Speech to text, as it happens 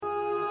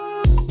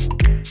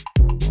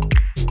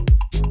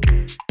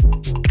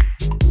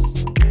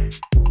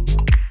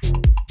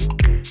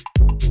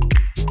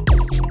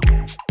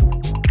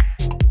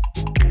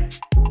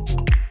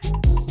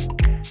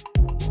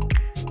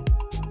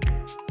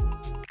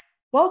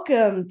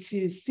Welcome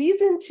to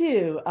season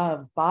 2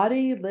 of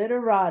Body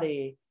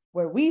Literati,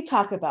 where we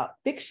talk about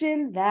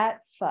fiction that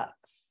fucks.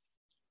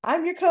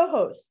 I'm your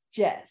co-host,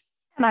 Jess.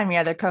 And I'm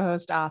your other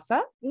co-host,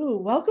 Asa. Ooh,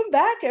 welcome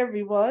back,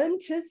 everyone,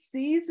 to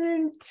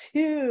season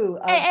 2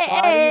 of Hey,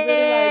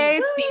 Body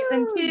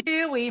Literati. season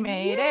 2, we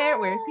made it.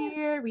 We're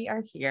here. We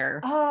are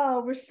here.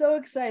 Oh, we're so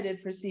excited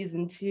for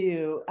season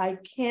 2. I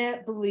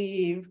can't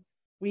believe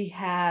we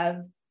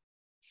have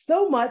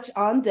so much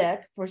on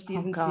deck for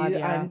season 2.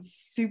 Yeah. I'm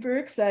super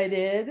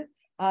excited.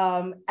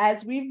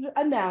 As we've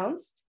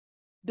announced,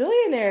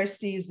 billionaire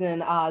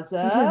season,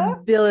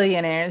 Aza.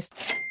 Billionaires.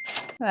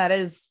 That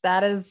is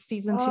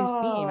season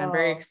 2's theme. I'm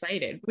very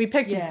excited. We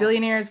picked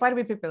billionaires. Why did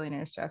we pick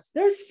billionaires, Jess?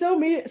 There's so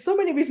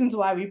many reasons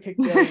why we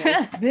picked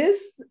billionaires.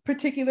 This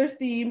particular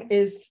theme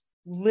is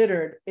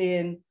littered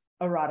in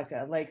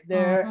erotica, like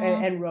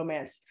and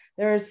romance.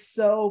 There is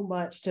so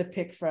much to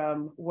pick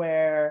from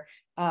where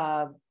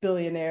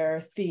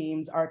billionaire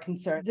themes are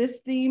concerned. This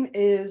theme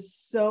is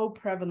so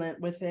prevalent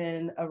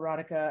within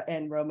erotica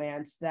and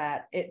romance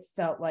that it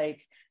felt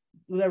like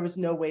there was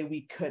no way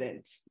we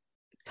couldn't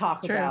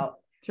talk about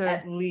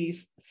at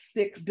least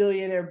 6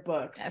 billionaire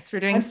books. Yes, we're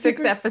doing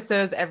 6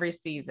 episodes every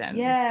season.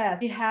 Yeah,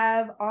 we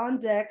have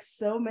on deck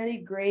so many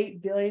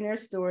great billionaire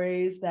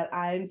stories that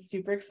I'm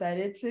super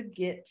excited to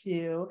get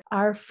to.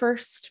 Our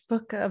first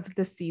book of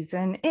the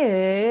season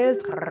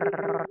is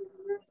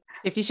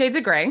 50 Shades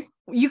of Grey.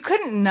 You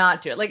couldn't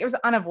not do it. Like, it was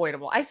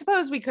unavoidable. I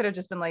suppose we could have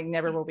just been like,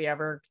 never will we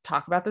ever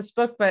talk about this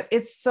book, but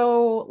it's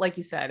so, like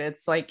you said,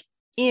 it's like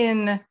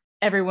in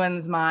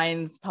everyone's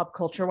minds pop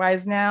culture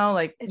wise now.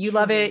 Like, you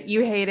love it,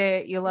 you hate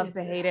it, you love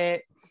to hate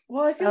it.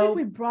 Well, I feel like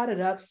we brought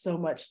it up so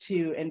much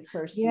too in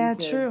first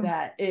season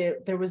that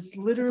there was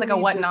literally it's like a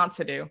what not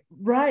to do.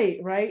 Right.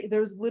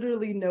 There was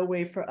literally no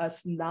way for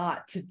us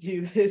not to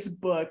do this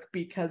book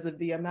because of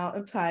the amount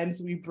of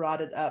times we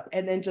brought it up.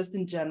 And then just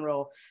in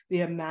general,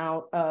 the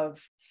amount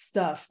of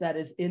stuff that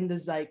is in the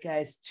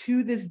zeitgeist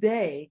to this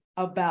day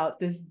about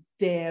this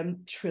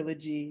damn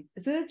trilogy.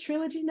 Is it a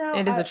trilogy now?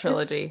 It is a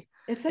trilogy.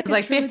 It's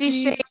like 50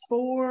 Shades.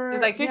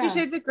 It's like 50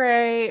 Shades of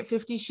Grey,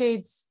 50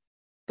 Shades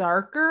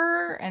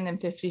Darker, and then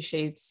 50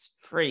 Shades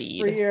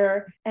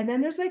Freer. And then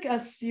there's like a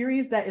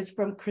series that is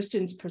from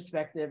Christian's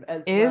perspective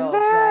as well. Is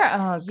there? Oh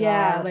God.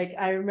 Yeah, like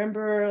I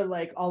remember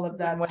like all of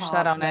that. I wish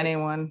that on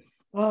anyone.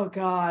 Oh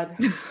God.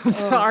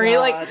 Sorry.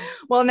 Like,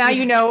 well, now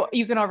you know,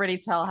 you can already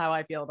tell how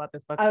I feel about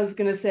this book. I was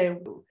gonna say.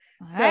 All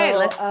right,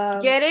 let's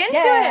get into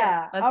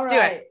it. Let's do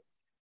it.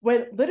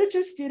 When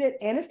literature student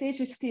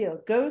Anastasia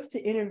Steele goes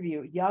to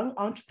interview young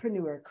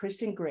entrepreneur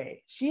Christian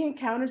Grey, she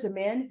encounters a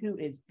man who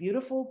is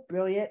beautiful,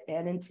 brilliant,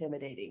 and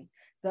intimidating.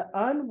 The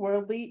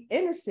unworldly,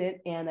 innocent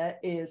Anna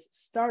is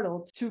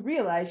startled to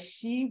realize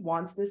she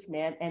wants this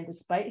man, and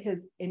despite his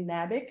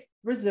inabic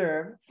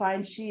reserve,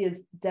 finds she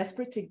is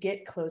desperate to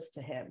get close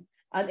to him.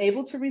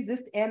 Unable to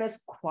resist Anna's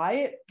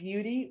quiet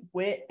beauty,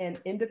 wit, and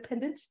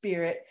independent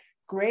spirit,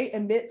 Grey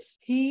admits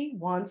he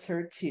wants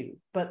her too,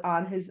 but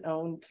on his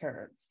own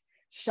terms.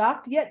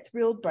 Shocked yet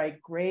thrilled by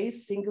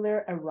Grey's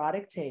singular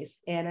erotic taste,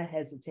 Anna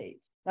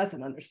hesitates. That's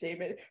an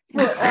understatement.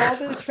 For all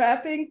the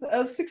trappings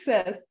of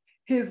success,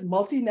 his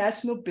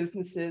multinational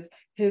businesses,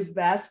 his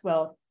vast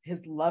wealth,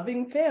 his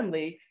loving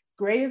family,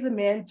 Grey is a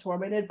man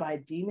tormented by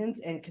demons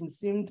and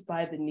consumed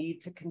by the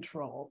need to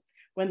control.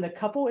 When the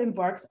couple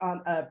embarks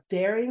on a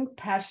daring,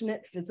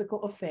 passionate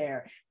physical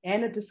affair,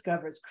 Anna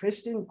discovers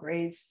Christian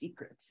Grey's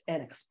secrets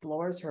and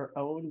explores her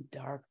own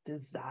dark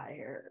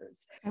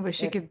desires. I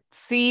wish you could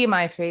see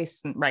my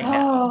face right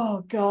now.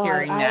 Oh God!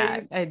 Hearing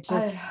that,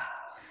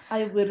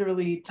 I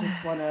literally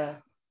just want to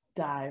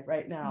die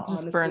right now. Just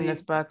honestly. burn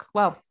this book.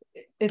 Well,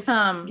 it's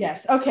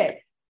yes.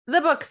 Okay.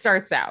 The book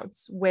starts out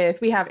with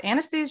we have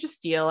Anastasia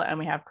Steele and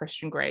we have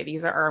Christian Grey.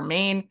 These are our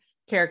main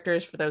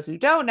characters. For those who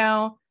don't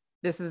know,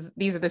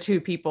 these are the two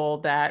people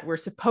that we're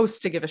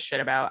supposed to give a shit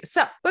about.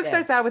 So book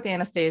starts out with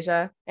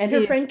Anastasia and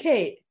her friend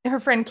Kate. Her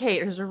friend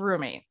Kate, who's her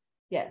roommate.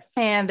 Yes.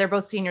 And they're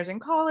both seniors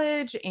in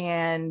college,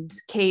 and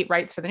Kate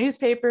writes for the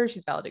newspaper.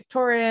 She's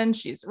valedictorian,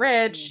 she's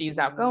rich, she's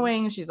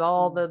outgoing, she's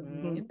all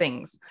the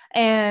things.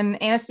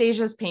 And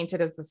Anastasia's painted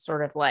as this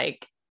sort of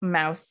like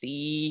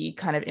mousy,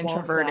 kind of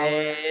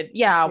introverted,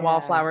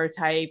 wallflower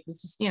type.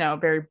 It's just,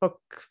 very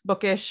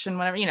bookish and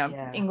whatever,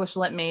 English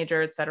lit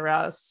major,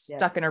 etc.,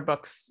 stuck in her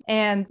books.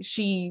 And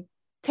she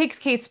takes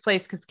Kate's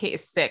place because Kate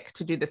is sick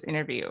to do this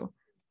interview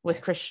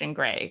with Christian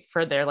Grey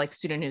for their like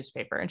student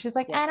newspaper. And she's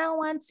like, I don't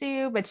want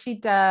to, but she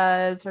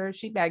does, or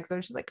she begs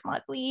her. She's like, come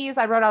on, please.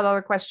 I wrote out all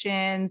the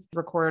questions,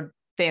 record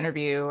the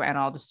interview, and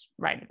I'll just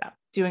write it up.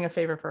 Doing a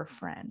favor for a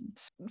friend.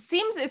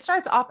 It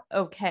starts off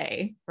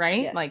okay,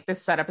 right? Yes. Like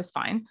this setup is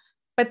fine.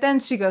 But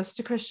then she goes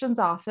to Christian's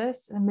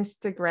office and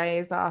Mr.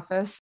 Grey's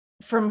office.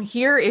 From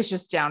here is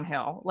just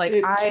downhill. Like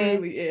it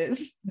truly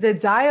is. The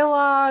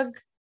dialogue,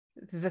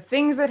 the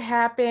things that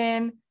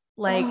happen,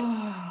 like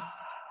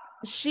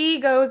she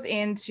goes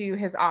into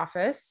his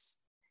office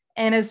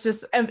and is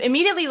just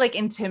immediately like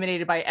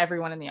intimidated by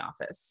everyone in the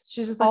office.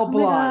 She's just like, all oh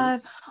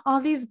blondes. my God, all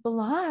these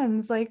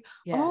blondes. Like,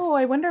 Yes. oh,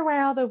 I wonder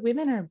why all the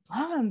women are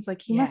blondes. Like,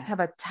 he must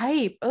have a Yes.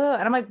 type. Ugh.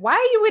 And I'm like, why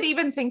you would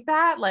even think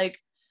that? Like,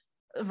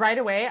 right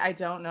away, I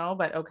don't know,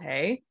 but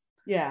okay.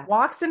 Yeah.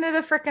 Walks into the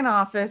freaking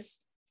office,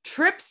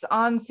 trips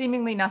on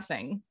seemingly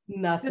nothing.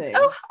 Nothing.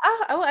 Just,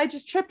 I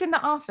just tripped in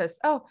the office.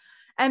 Oh,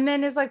 and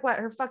then is like, what,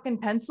 her fucking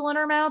pencil in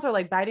her mouth or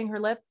like biting her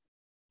lip?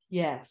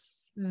 Yes.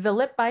 The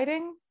lip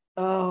biting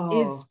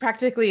is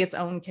practically its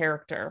own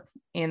character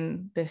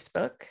in this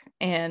book.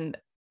 And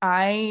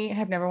I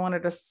have never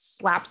wanted to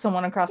slap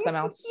someone across the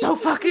mouth so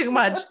fucking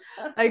much.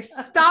 Like,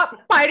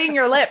 stop biting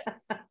your lip.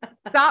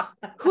 Stop.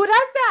 Who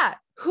does that?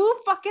 Who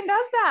fucking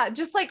does that?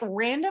 Just like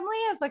randomly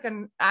as like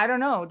I don't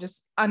know,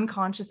 just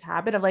unconscious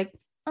habit of like,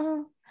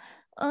 I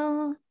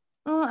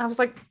was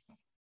like,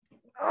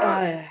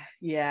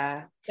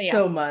 yeah, yes.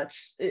 So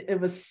much. It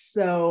was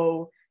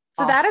so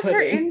that is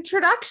her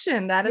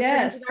introduction. That is yes.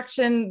 her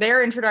introduction.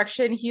 Their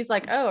introduction. He's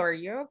like, oh, are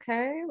you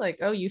okay? Like,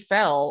 oh, you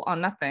fell on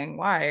nothing.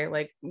 Why?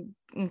 Like,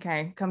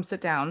 okay, come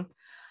sit down.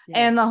 Yeah.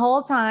 And the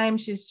whole time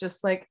she's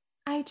just like,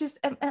 I just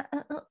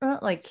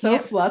like so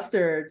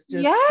flustered,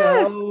 just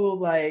so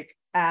like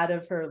out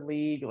of her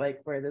league, like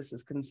where this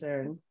is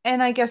concerned.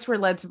 And I guess we're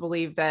led to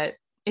believe that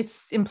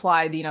it's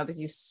implied, you know, that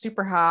he's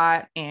super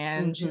hot,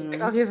 and she's like,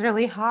 oh, he's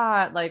really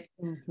hot. Like,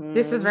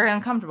 this is very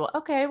uncomfortable.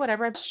 Okay,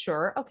 whatever.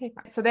 Sure. Okay,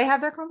 fine. So they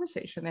have their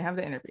conversation. They have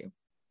the interview.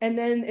 And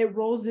then it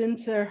rolls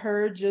into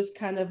her just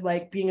kind of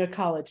like being a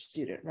college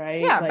student,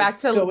 right? Yeah, like back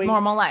to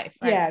normal life.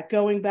 Right? Yeah,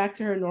 going back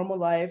to her normal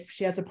life.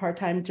 She has a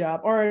part-time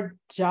job or a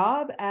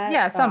job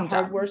at some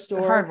hardware store.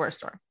 A hardware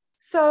store.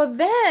 So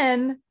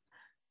then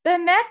the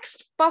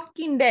next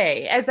fucking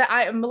day, as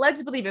I'm led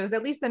to believe it was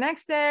at least the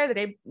next day or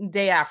the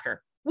day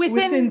after.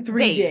 Within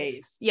 3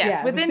 days. Yes,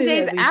 yeah, within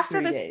days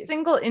after the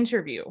single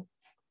interview.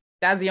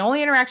 That's the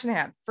only interaction they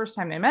had. First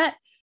time they met.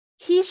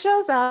 He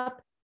shows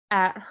up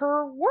at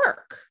her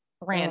work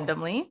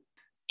randomly.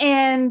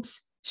 And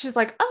she's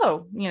like,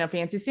 oh, you know,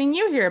 fancy seeing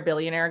you here,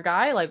 billionaire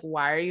guy. Like,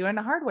 why are you in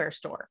a hardware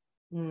store?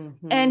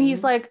 And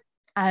he's like,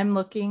 I'm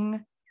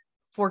looking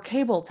for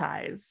cable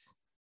ties.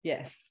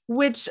 Yes.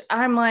 Which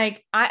I'm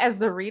like, as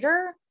the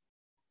reader,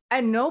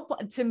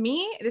 to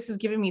me, this is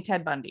giving me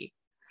Ted Bundy.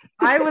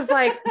 I was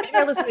like, maybe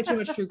I listen to too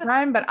much true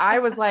crime, but I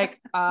was like,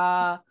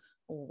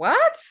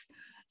 what?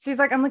 So he's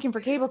like, I'm looking for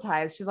cable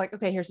ties. She's like,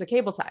 okay, here's the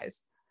cable ties.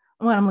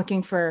 Well, I'm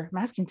looking for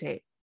masking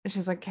tape. And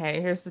she's like,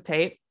 okay, here's the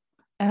tape.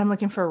 And I'm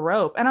looking for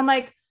rope. And I'm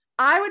like,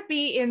 I would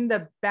be in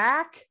the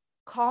back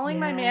calling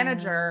my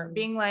manager,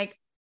 being like,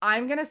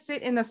 I'm going to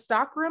sit in the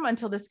stock room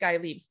until this guy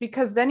leaves.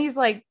 Because then he's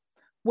like,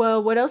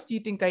 well, what else do you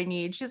think I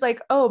need? She's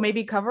like, oh,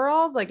 maybe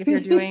coveralls. Like if you're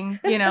doing,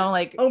 you know,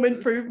 like home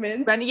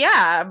improvement.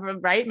 Yeah,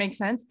 right. Makes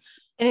sense.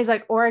 And he's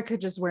like, or I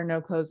could just wear no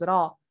clothes at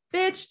all.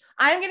 Bitch,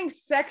 I'm getting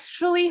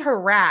sexually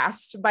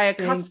harassed by a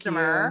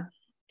customer.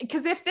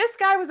 Because if this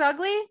guy was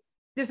ugly,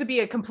 this would be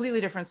a completely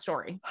different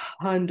story.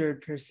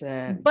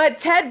 100%. But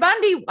Ted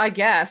Bundy, I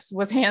guess,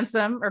 was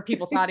handsome, or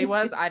people thought he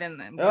was. I didn't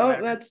know.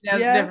 Oh, that's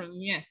different.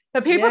 Yeah.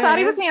 But people thought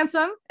he was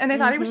handsome, and they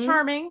thought he was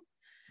charming.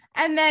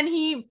 And then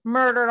he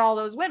murdered all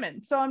those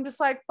women. So I'm just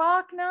like,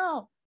 fuck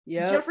no.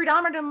 Jeffrey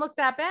Dahmer didn't look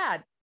that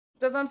bad.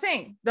 That's what I'm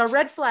saying. The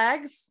red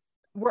flags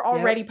were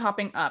already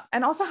popping up.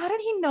 And also, how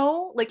did he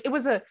know? Like,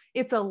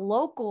 it's a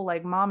local,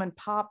 like, mom and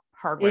pop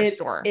hardware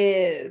store. It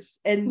is.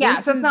 And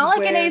so it's not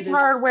like an Ace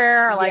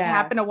Hardware or like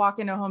happen to walk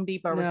into Home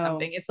Depot or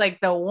something. It's like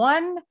the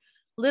one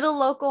little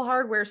local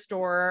hardware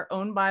store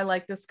owned by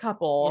like this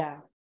couple. Yeah.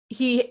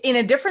 He in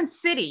a different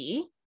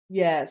city.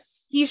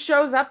 Yes. He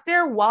shows up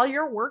there while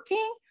you're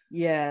working.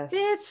 Yes.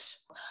 Bitch.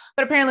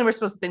 But apparently we're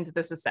supposed to think that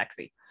this is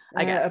sexy,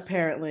 I guess.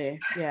 Apparently.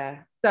 Yeah.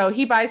 So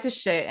he buys his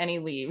shit and he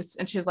leaves.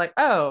 And she's like,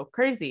 oh,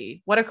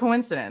 crazy. What a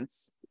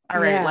coincidence. All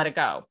right, let it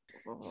go.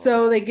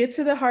 So they get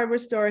to the hardware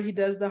store. He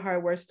does the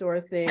hardware store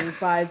thing,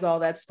 buys all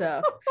that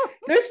stuff.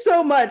 There's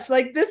so much.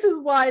 Like, this is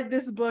why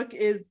this book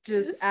is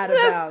just out of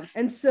bounds.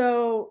 And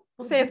so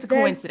we'll say it's a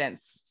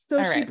coincidence.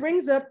 So she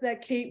brings up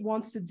that Kate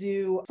wants to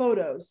do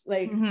photos,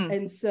 like,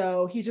 and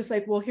so he's just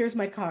like, well, here's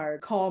my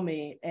card, call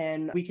me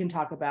and we can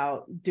talk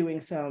about doing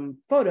some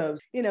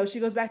photos. You know, she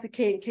goes back to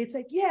Kate and Kate's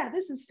like, yeah,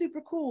 this is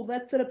super cool.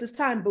 Let's set up this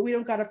time, but we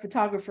don't got a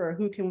photographer.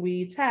 Who can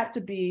we tap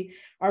to be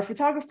our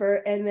photographer?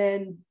 And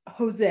then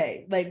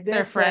Jose, like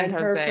her friend,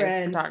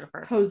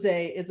 photographer.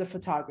 Jose is a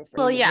photographer.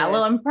 Well, yeah, a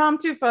little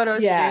impromptu photo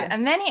shoot.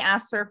 And then he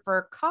asks her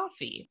for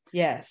coffee.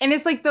 Yes. And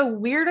it's like the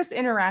weirdest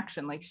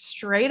interaction, like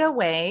straight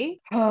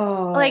away.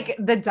 Like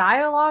the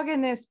dialogue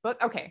in this book,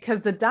 okay,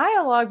 because the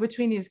dialogue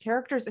between these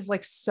characters is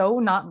like so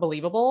not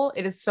believable.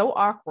 It is so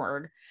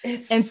awkward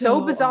and so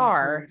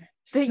bizarre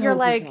that you're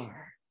like,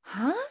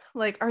 huh?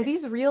 Like, are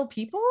these real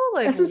people?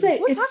 Like, that's what I'm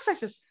saying. Who talks like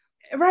this?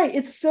 Right.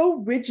 It's so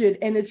rigid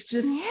and it's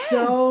just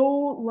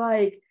so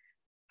like,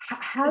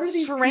 how do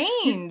these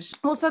strange?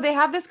 Well, so they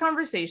have this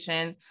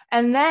conversation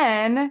and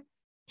then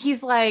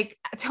he's like,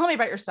 tell me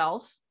about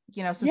yourself.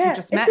 since we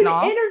just met it's and an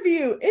all.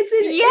 interview. It's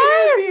an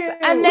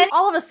interview. And then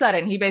all of a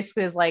sudden he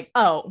basically is like,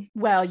 oh,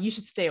 well, you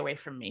should stay away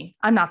from me.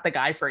 I'm not the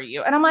guy for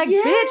you. And I'm like,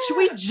 bitch,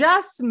 we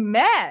just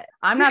met.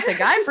 I'm not the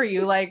guy for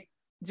you. Like,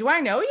 do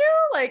I know you?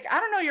 Like, I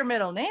don't know your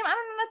middle name. I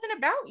don't know nothing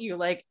about you.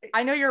 Like,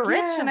 I know you're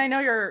rich and I know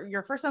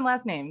your first and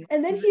last name.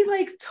 And then he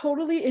like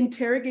totally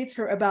interrogates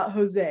her about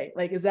Jose.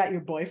 Like, is that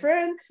your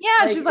boyfriend?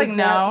 Yeah. Like, she's like,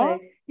 no.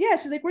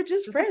 She's like, we're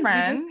just friends.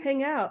 We just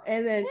hang out.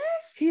 And then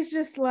he's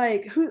just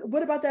like,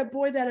 what about that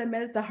boy that I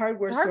met at the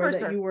hardware store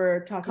that you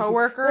were talking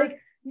coworker?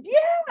 to?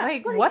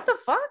 Like, like what the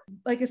fuck?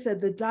 Like I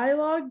said, the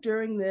dialogue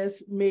during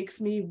this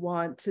makes me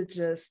want to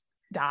just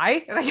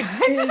die. And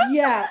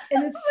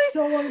it's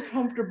so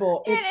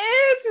uncomfortable. It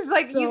is. It's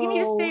like, you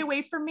need to stay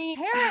away from me.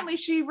 Apparently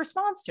she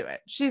responds to it.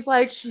 She's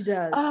like, she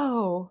does.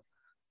 Oh,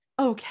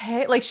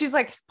 okay. Like, she's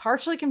like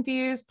partially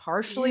confused,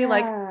 partially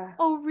like,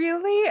 oh,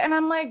 really? And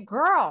I'm like,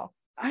 girl,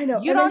 I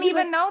know. You don't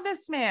even know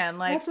this man.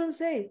 Like, that's what I'm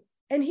saying.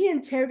 And he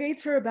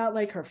interrogates her about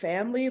like her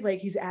family. Like,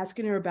 he's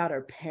asking her about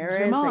her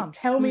parents. Mom? Like,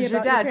 tell me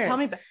about your dad. Tell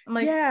me about. I'm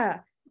like,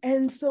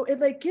 And so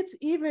it like gets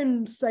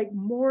even like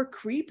more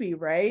creepy,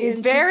 right? It's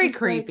very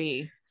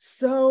creepy. Like,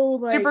 so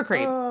like super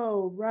creepy.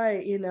 Oh,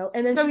 right.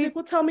 And then she's like,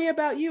 well, tell me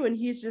about you. And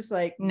he's just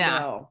like,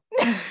 no.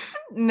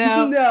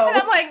 No. And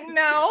I'm like,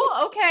 no.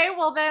 Okay,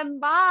 well then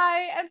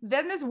bye. And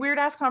then this weird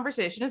ass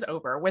conversation is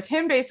over with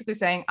him basically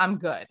saying, I'm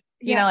good.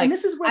 Like, and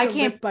this is where the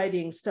lip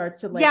biting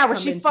starts to like, where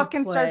she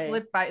fucking starts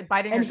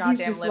biting her goddamn lip. And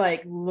he's just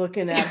like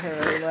looking at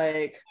her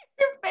like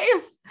your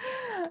face.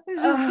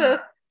 It's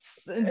just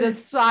the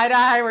side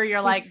eye where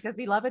you're like, does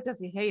he love it? Does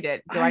he hate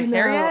it? Do I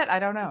care yet? I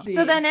don't know.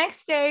 So the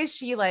next day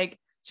she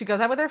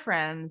goes out with her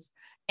friends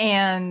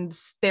and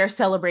they're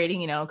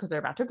celebrating, because they're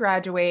about to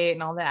graduate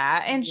and all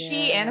that. And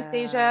she,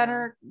 Anastasia, and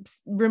her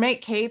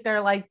roommate Kate,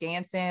 they're like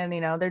dancing,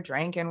 they're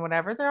drinking,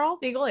 whatever. They're all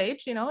legal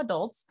age,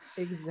 adults.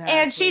 Exactly.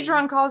 And she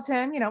drunk calls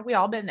him, we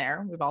all been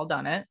there. We've all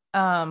done it.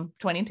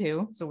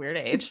 22, it's a weird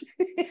age.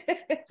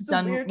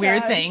 Done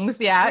weird things.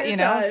 Yeah.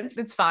 Weird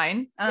it's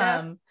fine.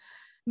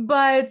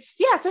 But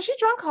so she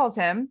drunk calls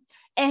him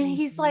and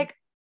he's like,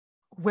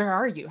 where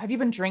are you? Have you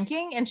been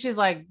drinking? And she's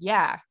like,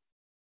 yeah.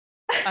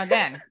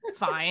 Again,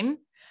 fine.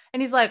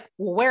 And he's like,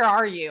 well, where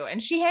are you?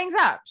 And she hangs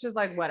up. She's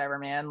like, whatever,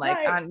 man. Like,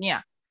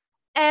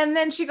 And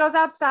then she goes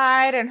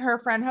outside and her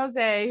friend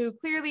Jose, who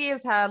clearly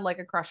has had like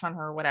a crush on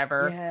her or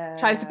whatever,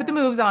 tries to put the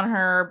moves on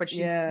her, but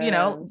she's,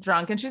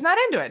 drunk and she's not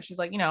into it. She's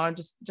like,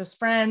 just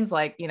friends,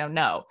 like,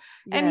 no.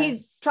 And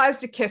he tries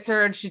to kiss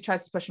her and she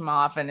tries to push him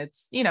off. And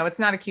it's, it's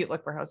not a cute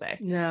look for Jose.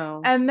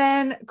 No. And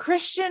then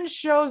Christian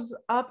shows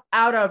up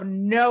out of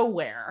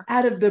nowhere.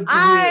 Out of the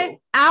blue.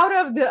 Out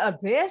of the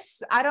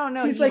abyss. I don't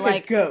know. He's like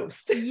a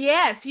ghost.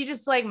 Yes. He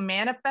just like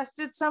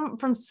manifested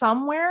from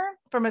somewhere,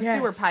 from a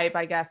sewer pipe,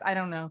 I guess. I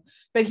don't know.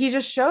 But he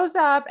just shows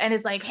up and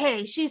is like,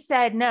 hey, she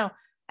said no.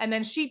 And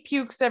then she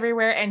pukes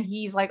everywhere. And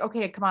he's like,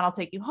 okay, come on, I'll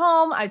take you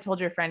home. I told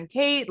your friend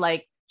Kate,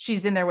 like,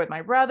 she's in there with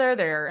my brother.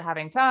 They're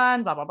having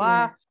fun, blah, blah,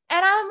 blah.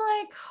 And I'm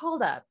like,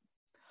 hold up.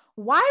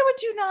 Why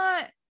would you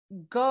not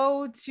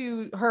go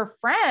to her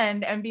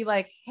friend and be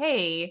like,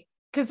 hey,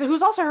 because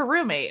who's also her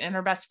roommate and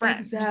her best friend.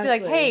 Exactly. Just be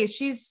like, hey,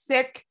 she's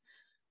sick.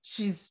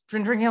 She's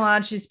been drinking a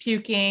lot. She's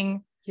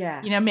puking.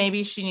 Yeah.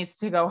 Maybe she needs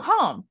to go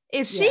home.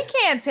 If she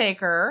can't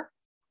take her,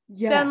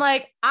 then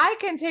like I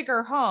can take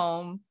her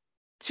home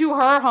to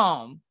her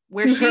home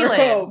where she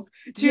lives,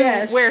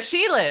 where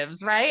she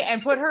lives, right?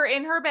 And put her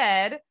in her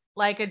bed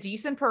like a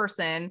decent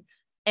person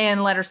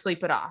and let her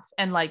sleep it off.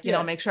 And like,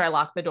 make sure I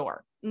lock the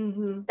door.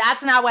 Mm-hmm.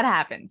 That's not what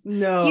happens.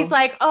 No. He's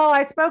like, oh,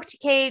 I spoke to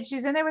Kate.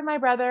 She's in there with my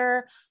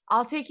brother.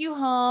 I'll take you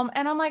home.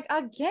 And I'm like,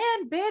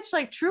 again, bitch,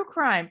 like true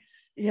crime.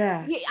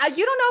 Yeah. You don't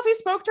know if he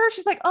spoke to her.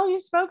 She's like, oh, you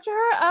spoke to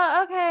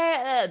her?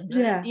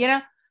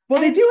 Okay.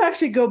 Well, they do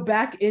actually go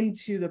back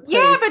into the place.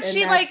 Yeah, but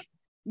she like,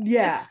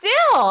 still,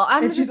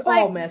 I'm just she's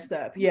all messed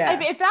up. Yeah.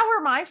 If that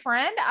were my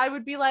friend, I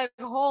would be like,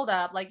 hold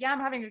up. Like, yeah, I'm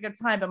having a good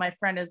time, but my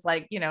friend is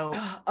like,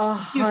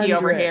 pukey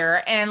over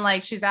here and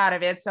like, she's out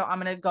of it. So I'm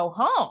going to go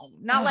home.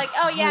 Not like,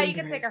 oh yeah, you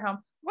can take her home.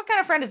 What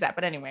kind of friend is that?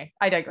 But anyway,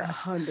 I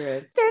digress.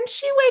 100. Then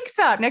she wakes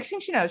up. Next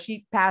thing she knows,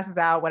 she passes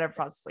out, whatever,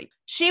 falls asleep.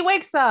 She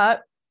wakes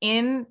up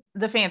in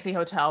the fancy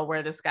hotel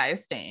where this guy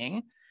is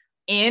staying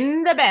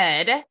in the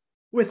bed.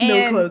 With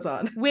no clothes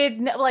on. With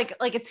like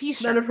a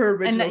t-shirt. None of her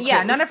original clothes.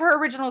 Yeah, none of her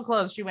original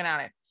clothes she went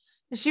out in.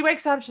 She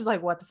wakes up, she's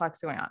like, what the fuck's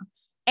going on?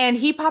 And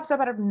he pops up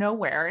out of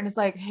nowhere and is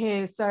like,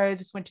 hey, sorry, I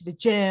just went to the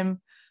gym.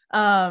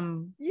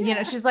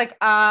 She's like,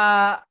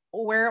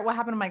 what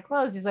happened to my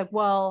clothes? He's like,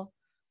 well,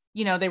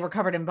 they were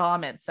covered in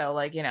vomit. So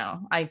like,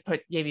 I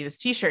gave you this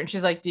t-shirt. And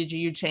she's like, did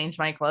you change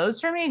my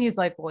clothes for me? And he's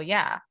like, well,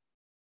 yeah.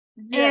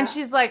 And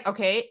she's like,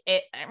 okay,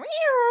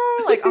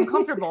 like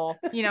uncomfortable,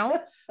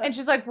 and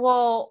she's like,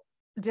 well,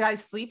 did I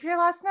sleep here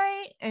last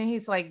night? And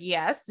he's like,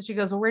 yes. And she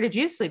goes, well, where did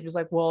you sleep? He's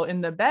like, well,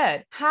 in the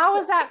bed. How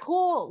is that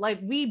cool? Like,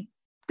 we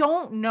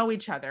don't know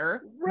each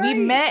other. Right.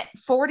 We met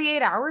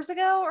 48 hours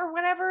ago or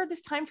whatever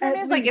this time frame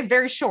At is. Like, it's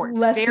very short.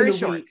 less Very than a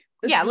short. week.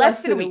 It's Yeah,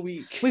 less than a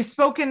week. We've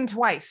spoken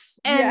twice.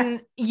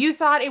 And you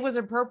thought it was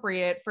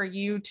appropriate for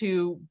you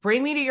to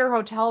bring me to your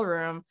hotel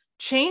room,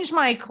 change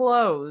my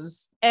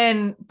clothes,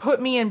 and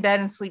put me in bed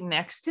and sleep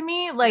next to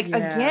me. Like,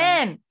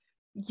 again,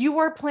 you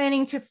are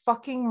planning to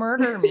fucking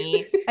murder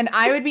me. And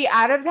I would be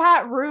out of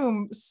that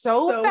room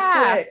so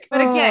fast. Quick.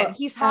 But again,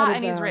 he's hot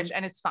and he's rich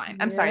and it's fine.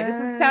 I'm sorry. This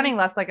is sounding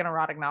less like an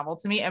erotic novel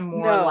to me and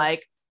more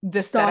like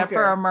the setup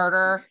for a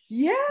murder,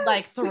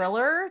 like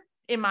thriller.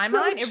 In my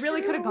mind, it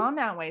really could have gone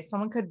that way.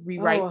 Someone could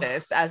rewrite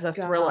this as a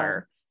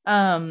thriller.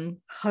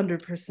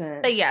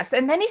 100%. But yes.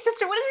 And then his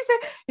sister, what does he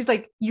say? He's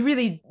like, you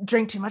really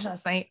drank too much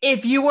last night.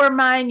 If you were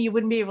mine, you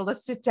wouldn't be able to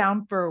sit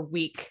down for a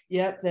week.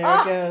 Yep,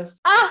 there it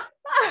goes.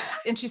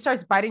 And she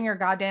starts biting her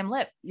goddamn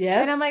lip.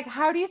 Yes. And I'm like,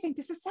 how do you think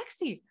this is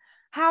sexy?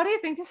 How do you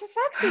think this is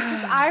sexy?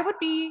 Because I would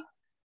be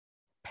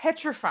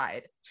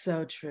petrified.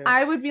 So true.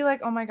 I would be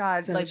like, oh my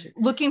God, so like true.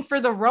 Looking for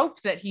the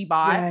rope that he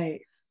bought at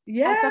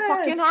the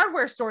fucking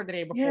hardware store the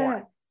day before.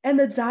 Yeah. And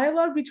the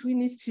dialogue between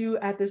these two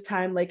at this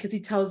time, like, because he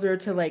tells her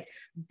to like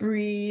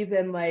breathe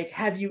and like,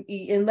 have you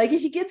eaten? Like,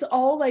 he gets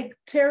all like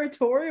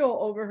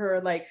territorial over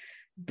her, like,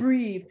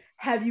 breathe,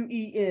 have you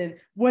eaten?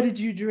 What did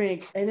you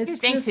drink? And it's you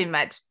drink too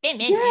much.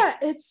 Yeah,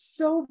 it's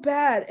so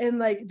bad. And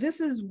like, this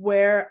is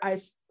where I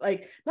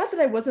like, not that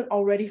I wasn't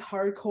already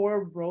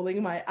hardcore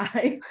rolling my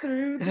eyes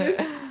through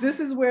this. This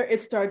is where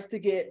it starts to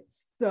get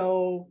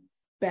so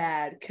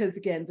bad. Because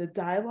again, the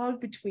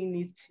dialogue between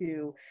these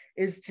two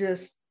is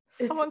just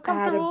so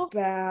uncomfortable. Out of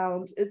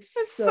bounds. It's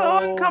so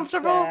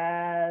uncomfortable.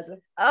 Bad.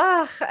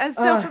 And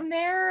so from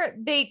there,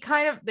 they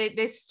kind of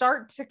they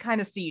start to kind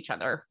of see each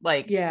other,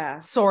 like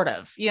sort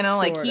of, you know,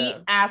 like he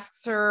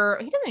asks her,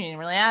 he doesn't even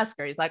really ask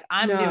her. He's like,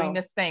 I'm doing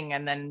this thing,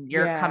 and then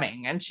you're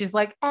coming, and she's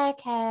like,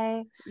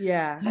 okay,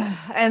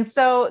 and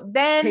so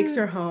then takes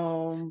her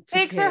home,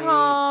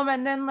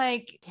 and then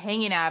like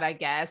hanging out, I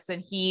guess,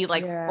 and he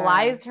like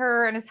flies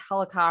her in his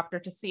helicopter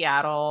to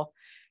Seattle.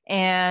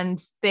 And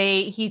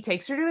he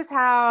takes her to his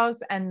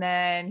house, and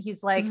then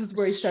he's like, this is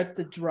where he starts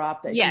to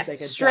drop that. Yes, he's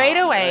like a straight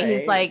dom, away. right?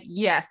 He's like,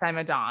 yes, I'm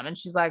a dom. And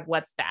she's like,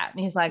 what's that?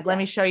 And he's like, let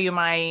me show you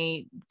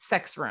my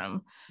sex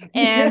room.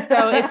 And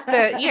so it's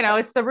the, you know,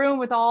 it's the room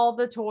with all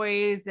the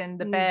toys and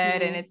the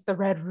bed, and it's the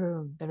red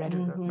room,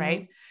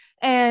 right?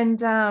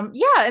 And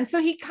and so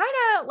he kind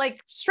of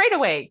like straight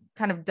away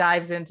kind of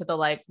dives into the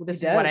like,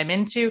 this is what I'm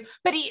into.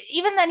 But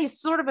even then he's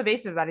sort of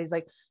evasive about it. He's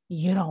like,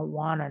 you don't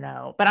want to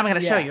know, but I'm going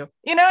to show you,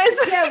 you know,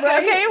 it's like,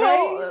 okay,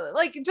 well,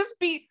 like just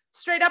be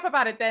straight up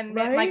about it then,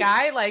 my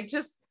guy, like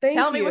just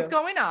tell me what's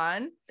going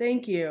on.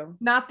 Thank you.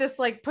 Not this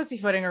like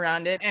pussyfooting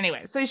around it.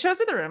 Anyway, so he shows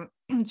her the room.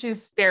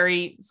 She's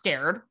very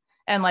scared.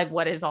 And like,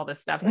 what is all this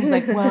stuff? And he's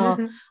like, well,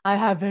 I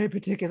have very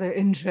particular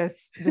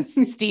interests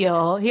with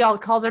Steele. He all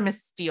calls her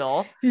Miss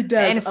Steele. He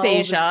does.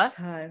 Anastasia. All the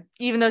time.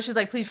 Even though she's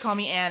like, please call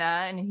me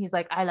Anna. And he's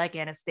like, I like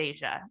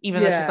Anastasia.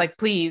 Even though she's like,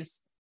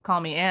 please call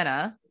me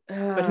Anna.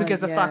 But who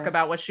gives a fuck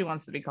about what she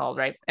wants to be called,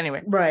 right?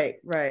 Anyway. Right.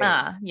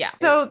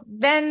 So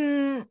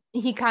then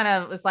he kind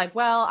of was like,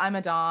 well, I'm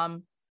a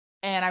dom,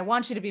 and I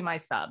want you to be my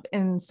sub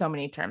in so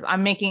many terms.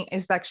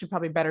 It's actually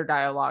probably better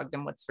dialogue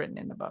than what's written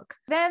in the book.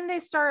 Then they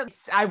start,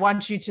 I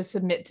want you to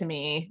submit to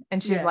me.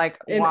 And she's like,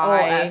 why? In all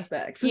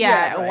aspects.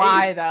 Yeah,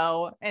 why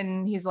though?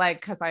 And he's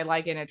like, because I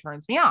like it and it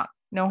turns me on.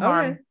 No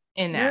harm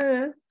in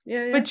that.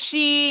 Yeah. But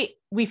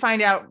we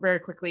find out very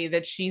quickly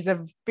that she's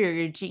a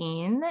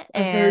virgin.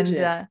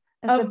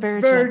 A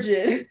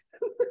virgin.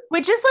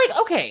 Which is like,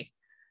 okay,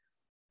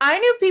 I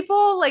knew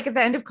people like at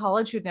the end of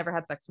college who'd never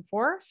had sex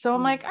before. So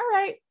I'm like, all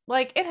right,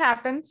 like it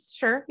happens.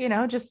 Sure. You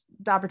know, just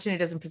the opportunity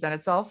doesn't present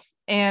itself.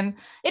 And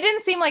it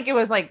didn't seem like it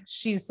was like,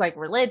 she's like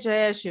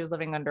religious. She was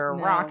living under a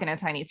rock in a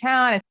tiny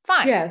town. It's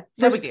fine. Yeah.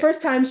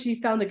 First time she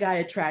found a guy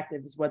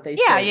attractive is what they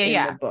said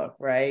in the book,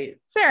 right?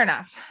 Fair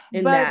enough.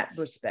 In that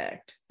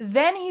respect.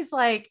 Then he's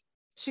like,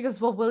 she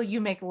goes, well, will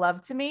you make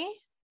love to me?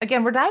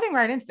 Again, we're diving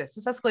right into this.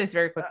 This escalates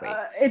very quickly.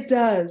 It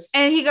does.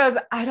 And he goes,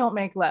 I don't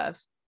make love.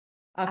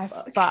 I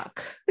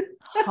fuck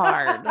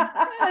hard.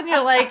 And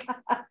you're like,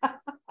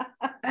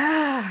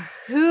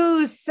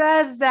 who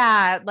says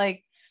that?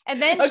 Like,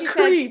 and then she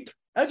creep.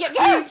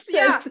 Yes.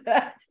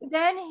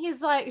 Then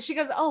he's like, she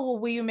goes, oh, well,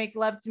 will you make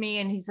love to me?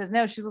 And he says,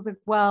 no. She's like,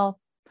 well,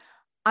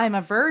 I'm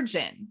a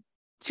virgin.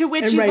 To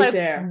which he's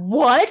like,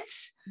 what?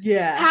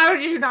 Yeah. How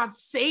did you not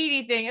say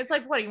anything? It's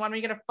like, what? You want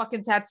me to get a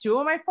fucking tattoo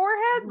on my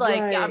forehead?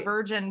 Like a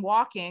virgin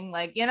walking,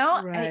 like, you know?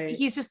 And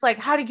he's just like,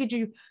 how did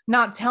you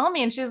not tell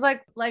me? And she's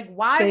like,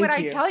 why would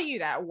I tell you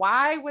that?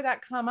 Why would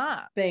that come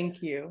up?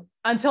 Thank you.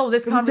 Until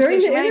this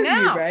conversation right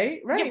now. Right.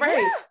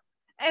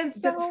 And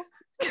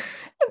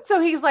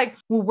so he's like,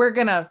 well, we're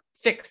gonna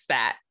fix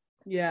that.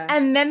 Yeah.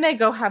 And then they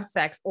go have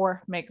sex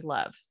or make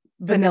love.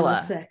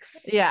 Vanilla sex.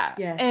 Yeah.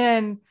 Yes.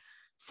 And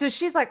so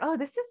she's like, oh,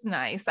 this is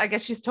nice. I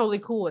guess she's totally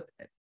cool with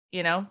it.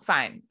 You know,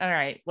 fine. All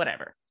right,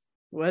 whatever.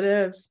 What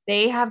ifs?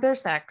 They have their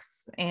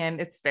sex and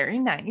it's very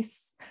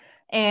nice.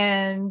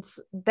 And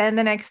then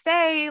the next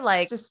day,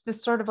 like just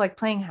this sort of like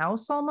playing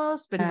house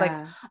almost, but he's like,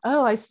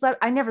 oh,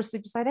 I never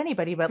sleep beside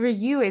anybody, but for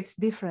you, it's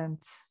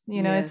different,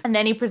 you know? Yes. And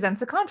then he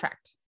presents a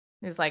contract.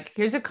 He's like,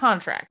 here's a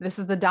contract. This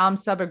is the Dom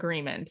sub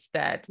agreement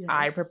that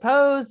I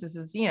propose. This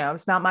is, you know,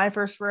 it's not my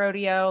first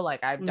rodeo.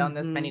 Like I've done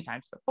this many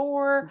times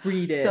before.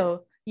 Read it.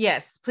 So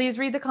yes, please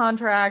read the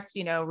contract,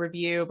 you know,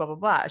 review, blah, blah,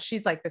 blah.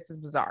 She's like, this is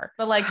bizarre.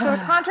 But like, so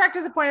the contract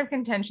is a point of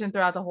contention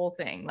throughout the whole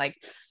thing.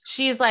 Like,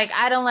 she's like,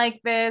 I don't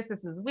like this.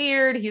 This is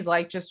weird. He's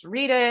like, just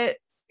read it.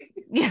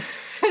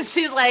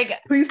 She's like,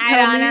 please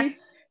tell me.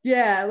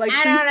 Yeah, like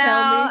I don't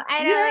know.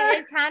 I don't like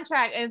your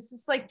contract. And it's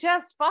just like,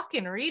 just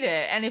fucking read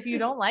it. And if you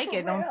don't like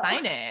it, don't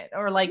sign it.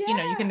 Or like, you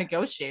know, you can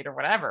negotiate or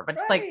whatever. But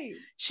it's like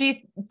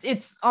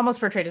it's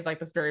almost portrayed as like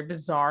this very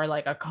bizarre,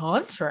 like a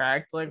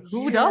contract. Like,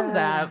 who does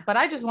that? But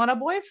I just want a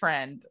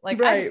boyfriend. Like,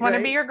 I just want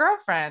to be your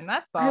girlfriend.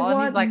 That's all.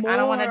 And he's like, I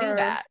don't want to do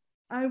that.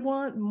 I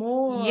want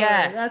more.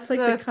 Yes. That's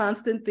like the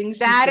constant thing she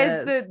that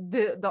says.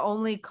 Is the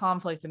only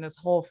conflict in this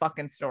whole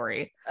fucking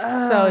story.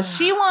 So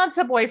she wants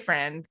a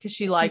boyfriend because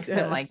she likes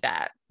him like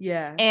that.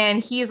 Yeah.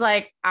 And he's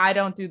like, I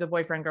don't do the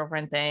boyfriend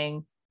girlfriend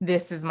thing.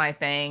 This is my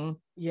thing.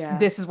 Yeah.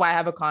 This is why I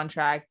have a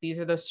contract. These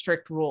are the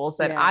strict rules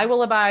that I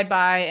will abide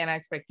by, and I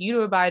expect you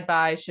to abide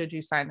by. Should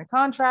you sign the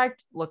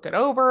contract, look it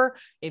over.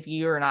 If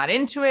you're not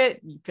into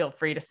it, feel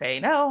free to say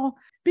no.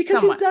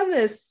 Because he's done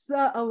this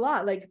a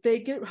lot. Like they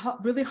get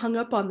really hung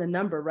up on the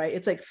number, right?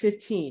 It's like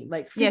 15.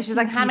 Like 15 she's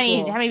like, how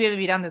many people have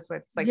you done this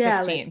with? It's like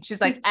 15. Like she's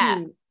 15.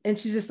 Like, and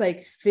she's just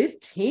like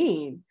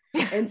 15.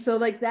 And so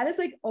like that is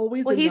like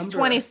always. Well, he's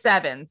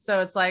 27,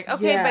 so it's like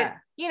okay, but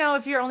you know,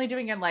 if you're only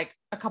doing it like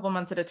a couple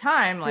months at a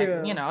time, like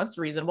you know, it's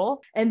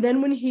reasonable. And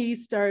then when he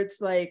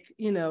starts like,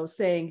 you know,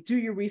 saying do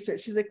your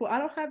research, she's like, well, I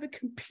don't have a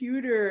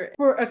computer.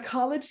 For a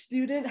college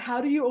student,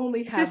 how do you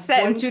only have? This is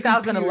set in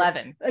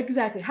 2011. Computer?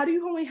 Exactly. How do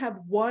you only have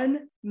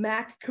one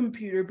Mac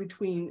computer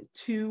between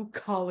two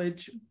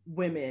college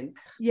women?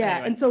 Yeah.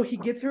 Anyway. And so he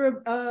gets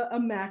her a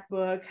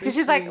MacBook.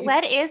 She's like,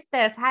 what is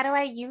this? How do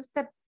I use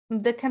the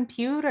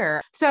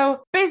computer?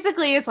 So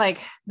basically it's like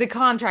the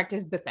contract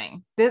is the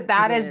thing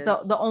that is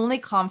the only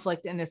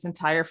conflict in this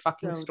entire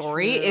fucking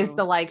story. Is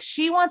the like,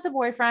 she wants a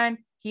boyfriend,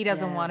 he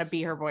doesn't want to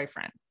be her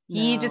boyfriend.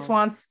 He just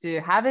wants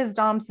to have his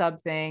Dom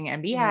sub thing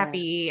and be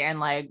happy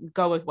and like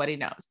go with what he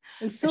knows.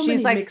 And so she's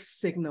many like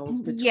mixed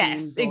signals between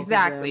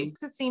exactly,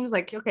 because it seems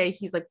like okay,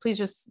 he's like, please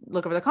just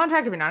look over the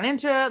contract. If you're not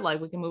into it,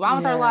 like we can move on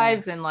with our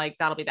lives, and like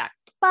that'll be that.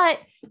 But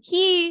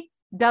he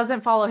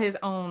doesn't follow his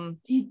own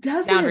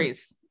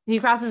boundaries. He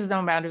crosses his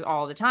own boundaries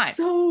all the time.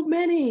 So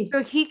many.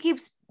 So he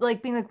keeps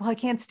like being like, well, I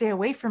can't stay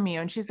away from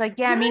you. And she's like,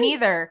 yeah, me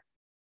neither.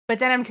 But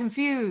then I'm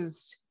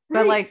confused.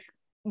 But like,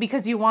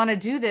 because you want to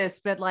do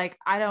this, but like,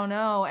 I don't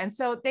know. And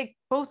so they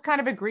both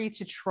kind of agree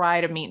to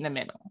try to meet in the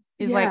middle.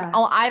 He's like,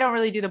 oh, I don't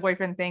really do the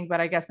boyfriend thing,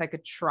 but I guess I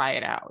could try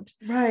it out.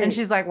 Right. And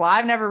she's like, well,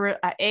 I've never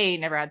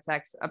had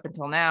sex up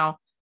until now.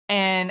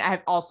 And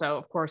I've also,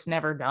 of course,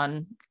 never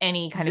done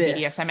any kind of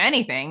BDSM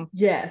anything.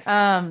 Yes.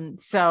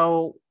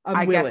 So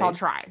I guess I'll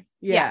try.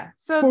 Yeah.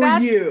 So for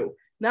that's you,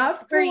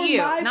 not for you,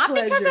 not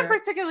pleasure. Because I'm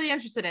particularly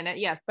interested in it.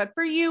 Yes. But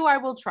for you, I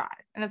will try.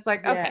 And it's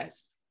like, okay,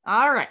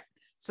 all right.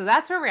 So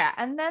that's where we're at.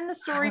 And then the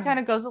story kind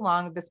of goes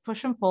along, this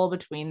push and pull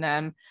between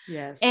them.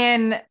 Yes.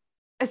 And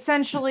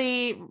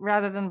essentially,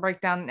 rather than break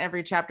down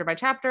every chapter by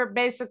chapter,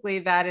 basically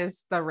that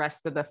is the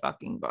rest of the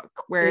fucking book,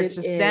 where it's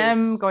just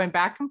them going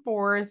back and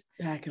forth,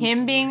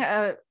 him being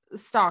a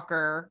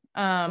stalker,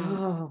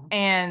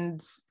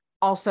 and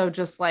also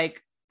just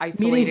like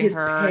isolating meeting his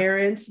her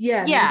parents.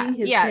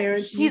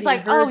 Parents, he's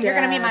like, oh, you're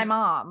gonna meet my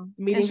mom.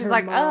 Meeting and she's her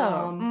like,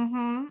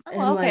 mom.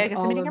 oh, okay, I guess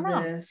I'm meeting your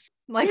mom.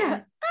 Like,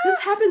 this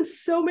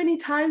happens so many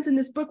times in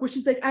this book where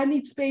she's like, I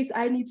need space.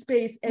 And he's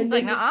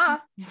like,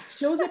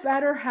 shows up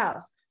at her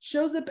house.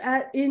 Shows up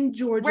in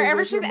Georgia,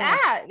 wherever she's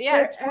at.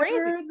 Yeah, it's crazy.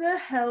 Wherever the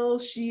hell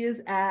she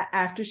is at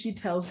after she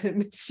tells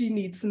him she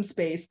needs some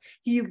space,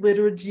 he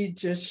literally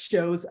just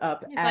shows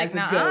up as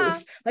a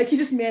ghost. Like he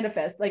just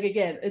manifests. Like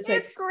again, it's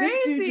like crazy.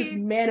 This dude just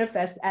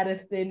manifests out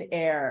of thin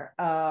air.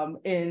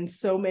 In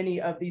so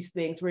many of these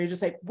things where you're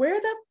just like,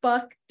 where the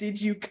fuck did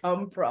you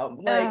come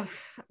from? Like,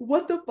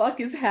 what the fuck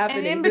is happening?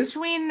 And in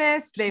between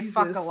this, they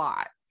fuck a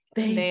lot.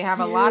 They have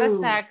a lot of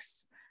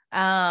sex.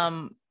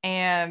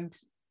 And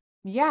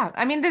yeah,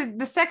 I mean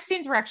the sex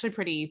scenes were actually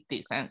pretty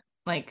decent.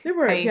 Like they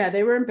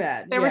weren't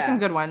bad. There were some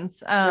good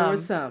ones. There were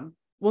some.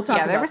 We'll talk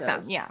about there were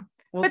those. some,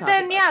 but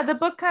then the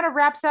book kind of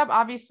wraps up.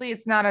 Obviously,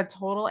 it's not a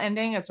total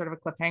ending, it's sort of a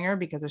cliffhanger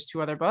because there's two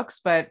other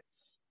books, but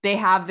they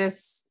have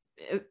this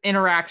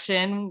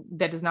interaction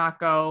that does not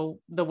go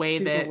the way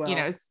that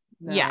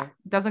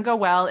doesn't go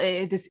well.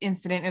 This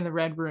incident in the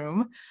red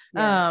room.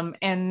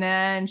 And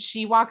then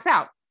she walks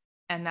out.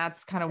 And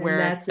that's kind of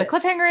where the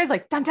cliffhanger is,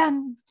 like dun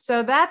dun.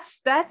 So that's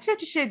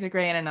 50 Shades of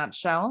Grey in a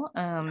nutshell.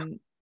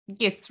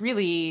 It's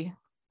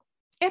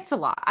a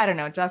lot. I don't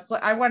know. Just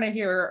I want to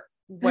hear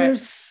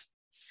there's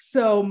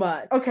so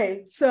much.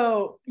 Okay,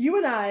 so you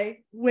and I,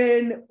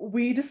 when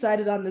we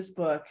decided on this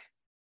book,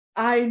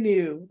 I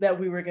knew that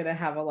we were going to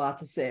have a lot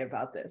to say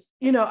about this.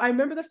 You know, I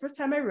remember the first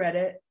time I read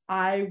it,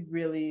 I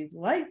really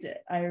liked it.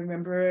 I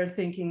remember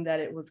thinking that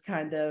it was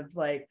kind of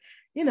like,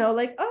 you know,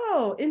 like,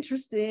 oh,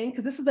 interesting.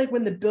 Because this is like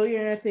when the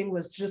billionaire thing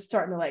was just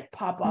starting to like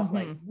pop off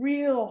like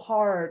real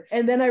hard.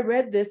 And then I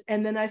read this,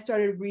 and then I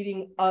started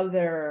reading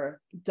other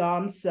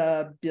Dom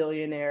Sub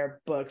billionaire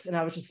books. And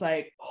I was just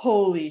like,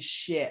 holy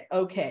shit.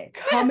 Okay.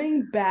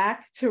 Coming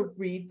back to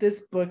read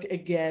this book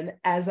again,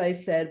 as I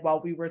said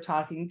while we were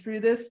talking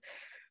through this,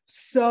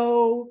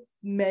 so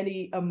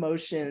many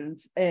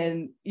emotions.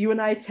 And you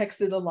and I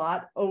texted a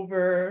lot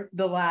over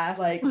the last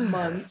like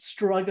month,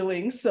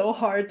 struggling so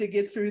hard to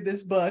get through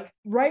this book.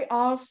 Right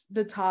off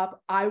the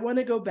top, I want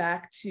to go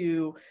back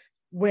to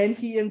when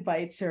he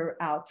invites her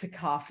out to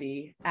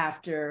coffee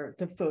after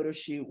the photo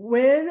shoot.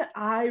 When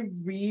I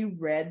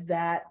reread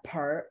that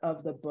part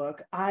of the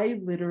book, I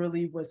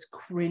literally was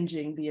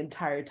cringing the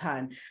entire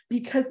time,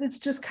 because it's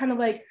just kind of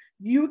like,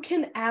 you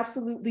can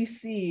absolutely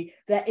see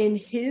that in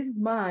his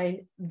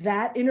mind,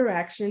 that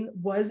interaction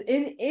was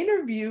an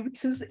interview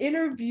to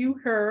interview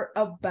her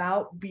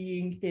about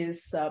being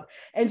his sub.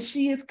 And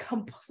she is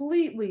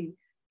completely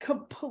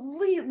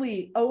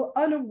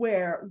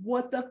unaware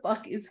what the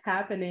fuck is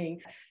happening.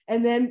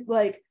 And then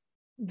like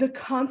the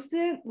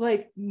constant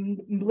like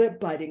lip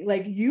biting,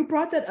 like you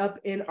brought that up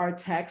in our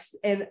text,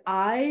 and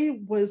I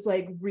was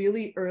like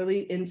really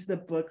early into the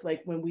book,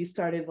 like when we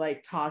started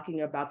like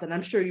talking about that.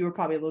 I'm sure you were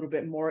probably a little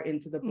bit more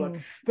into the book,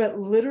 but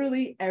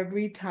literally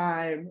every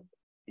time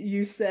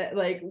you said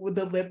like when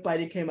the lip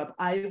biting came up,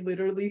 I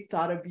literally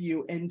thought of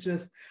you and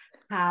just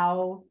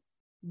how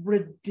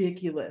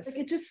ridiculous. Like,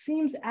 it just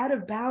seems out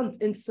of bounds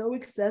and so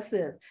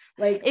excessive.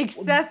 Like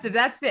excessive,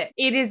 that's it.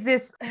 It is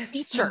this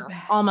feature so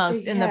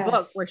almost in the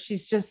book where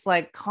she's just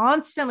like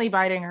constantly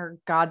biting her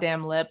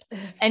goddamn lip,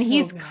 and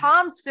he's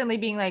constantly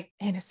being like,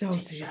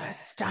 Anastasia,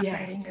 stop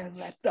biting your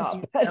lip, because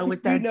you know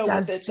what that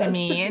does to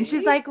me. And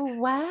she's like,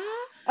 what?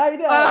 I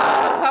know.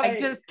 I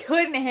just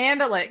couldn't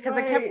handle it, because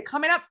it kept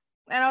coming up.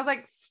 And I was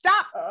like,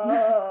 stop.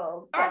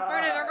 Oh, stop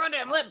biting her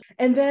goddamn lip.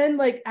 And then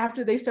like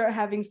after they start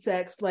having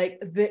sex, like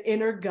the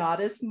inner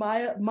goddess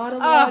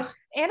monologue.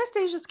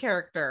 Anastasia's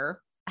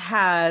character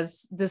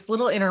has this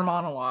little inner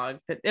monologue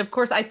that, of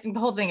course, I think the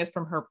whole thing is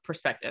from her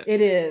perspective.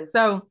 It is.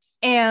 So,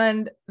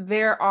 and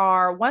there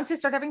are, once they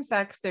start having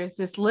sex, there's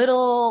this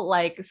little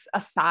like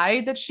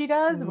aside that she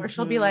does where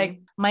she'll be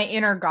like, my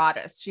inner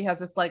goddess. She has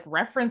this like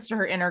reference to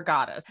her inner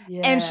goddess.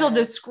 Yes. And she'll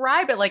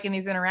describe it like in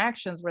these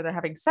interactions where they're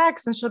having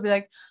sex, and she'll be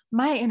like,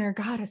 my inner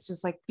goddess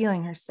was like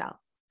feeling herself.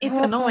 It's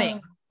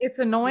annoying. It's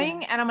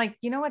annoying. Yes. And I'm like,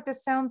 you know what?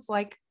 This sounds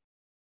like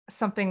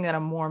something that a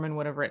Mormon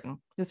would have written.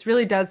 This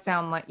really does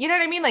sound like, you know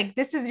what I mean? Like,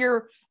 this is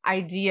your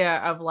idea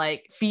of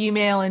like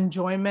female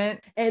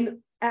enjoyment. And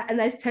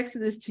I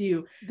texted this to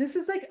you. This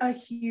is like a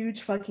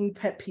huge fucking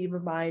pet peeve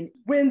of mine.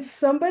 When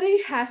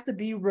somebody has to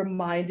be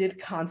reminded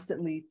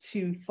constantly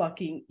to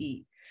fucking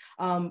eat.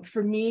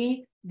 For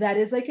me, that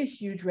is like a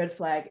huge red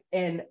flag,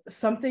 and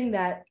something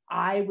that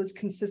I was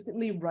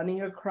consistently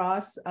running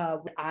across.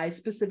 I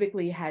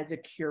specifically had to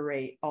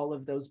curate all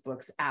of those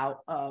books out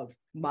of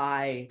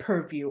my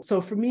purview. So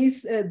for me,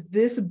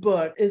 this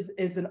book is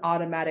an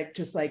automatic,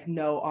 just like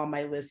no on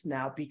my list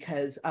now,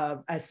 because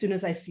as soon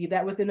as I see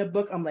that within a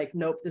book, I'm like,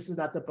 nope, this is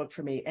not the book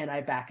for me, and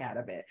I back out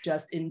of it.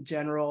 Just in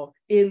general,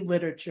 in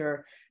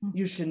literature,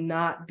 you should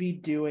not be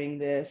doing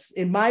this,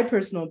 in my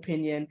personal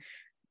opinion.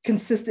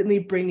 Consistently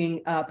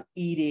bringing up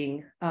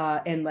eating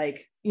and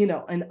like, you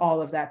know, and all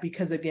of that,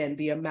 because again,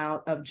 the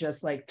amount of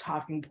just like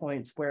talking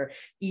points where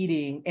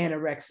eating,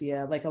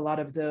 anorexia, like a lot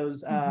of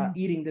those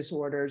eating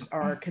disorders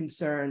are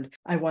concerned.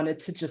 I wanted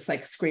to just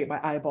like scrape my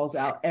eyeballs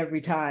out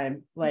every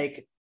time.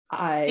 Like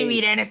you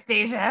eat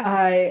Anastasia.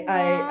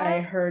 I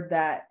heard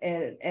that,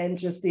 and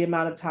just the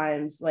amount of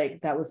times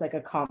like that was like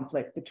a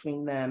conflict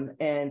between them,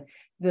 and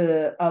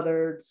the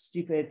other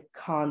stupid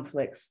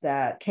conflicts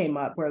that came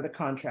up where the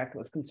contract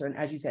was concerned,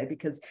 as you said,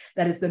 because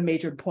that is the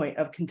major point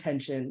of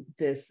contention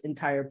this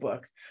entire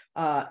book.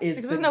 Is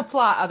because there's no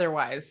plot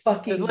otherwise.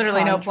 There's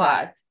literally no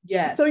plot.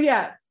 Yeah. So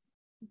yeah,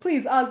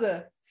 please,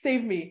 Azza,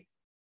 save me.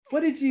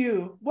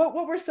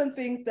 What were some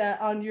things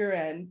that on your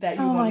end that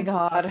you wanted to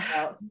talk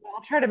about?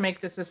 I'll try to make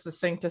this as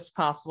succinct as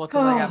possible,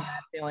 because I got bad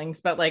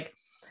feelings. But like,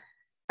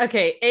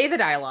 okay, the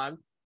dialogue.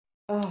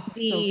 Oh,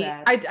 so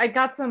bad. I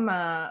got some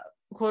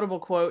quotable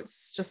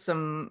quotes, just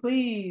some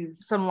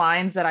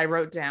lines that I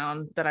wrote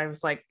down that I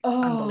was like,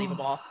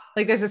 unbelievable.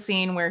 Like there's a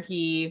scene where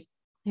he's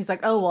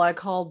like, oh, well, I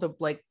called the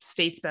like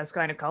state's best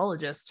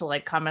gynecologist to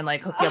like come and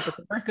like hook you up with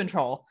some birth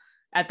control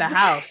at the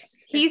house.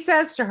 He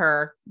says to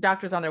her,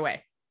 doctor's on their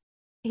way.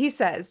 He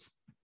says,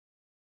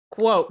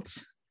 quote,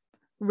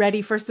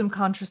 ready for some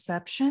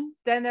contraception?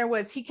 Then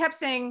he kept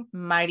saying,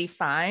 mighty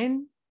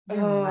fine.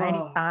 You're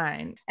mighty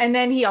fine. And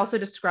then he also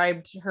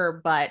described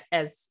her butt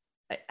as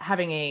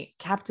having a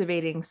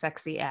captivating,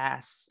 sexy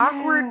ass. Yeah.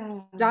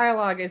 Awkward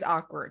dialogue is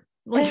awkward.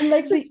 Like, and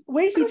like the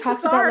way he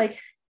talks about like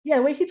Yeah,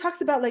 the way he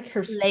talks about like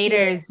her skin.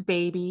 Laters,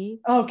 baby.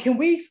 Oh, can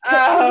we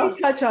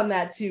touch on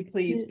that too,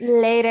 please?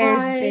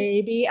 Laters,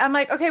 baby. I'm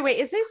like, okay, wait,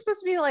 is he supposed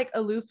to be like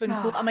aloof and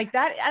cool? I'm like,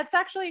 that's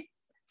actually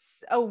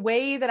a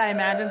way that I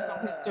imagine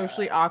someone who's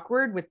socially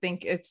awkward would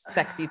think it's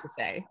sexy to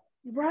say.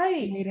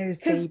 Right.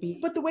 Laters, baby.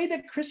 But the way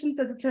that Christian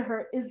says it to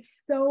her is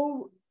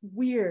so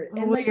weird.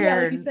 And like,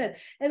 yeah, like you said,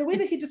 and the way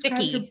that he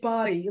describes her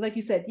body, like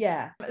you said,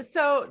 yeah.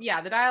 So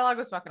yeah, the dialogue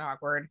was fucking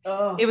awkward.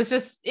 It was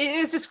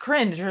just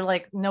cringe. You're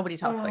like, nobody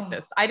talks like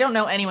this. I don't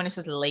know anyone who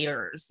says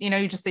laters. You know,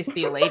 you just say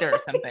see you later or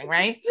something,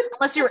 right?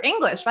 Unless you're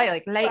English, right?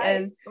 Like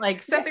laters,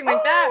 like something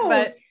like that.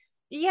 But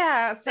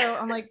yeah, so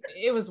I'm like,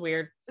 it was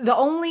weird. The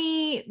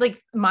only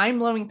like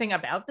mind-blowing thing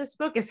about this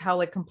book is how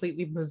like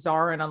completely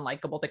bizarre and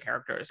unlikable the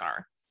characters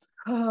are.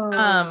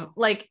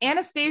 Like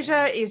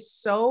Anastasia is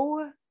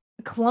so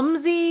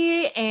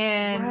clumsy,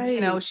 and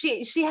you know,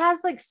 she has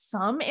like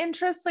some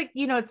interests, like,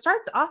 you know, it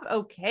starts off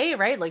okay,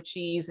 right? Like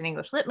she's an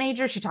English lit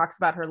major, she talks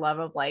about her love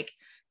of like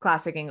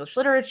classic English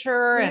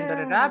literature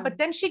and but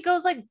then she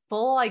goes like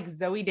full like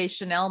Zoe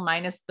Deschanel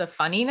minus the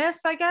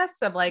funniness, I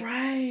guess, of like,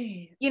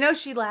 you know,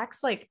 she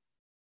lacks like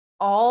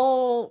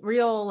all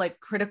real like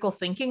critical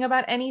thinking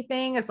about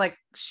anything. It's like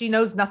she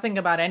knows nothing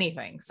about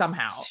anything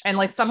somehow, and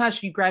like somehow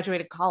she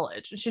graduated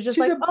college. She's just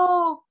like,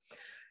 oh,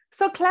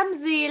 so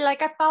clumsy,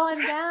 like I've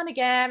fallen down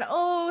again.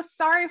 Oh,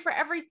 sorry for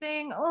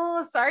everything.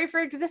 Oh, sorry for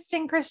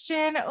existing,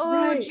 Christian.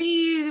 Oh,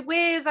 gee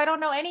whiz, I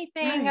don't know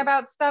anything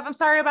about stuff. I'm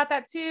sorry about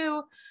that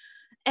too.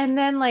 And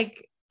then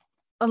like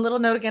a little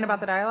note again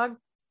about the dialogue.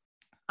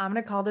 I'm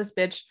gonna call this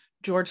bitch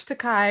George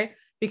Takei,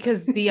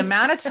 because the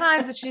amount of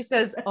times that she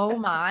says, oh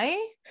my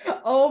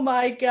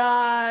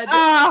God.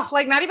 Oh,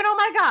 like not even, oh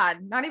my God,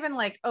 not even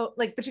like, oh,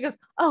 like, but she goes,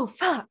 oh,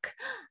 fuck.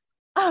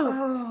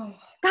 Oh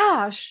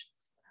gosh.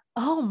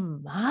 Oh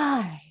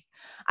my.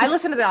 I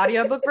listened to the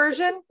audiobook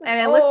version, and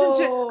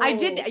I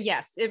did.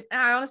 Yes.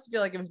 I honestly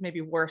feel like it was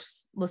maybe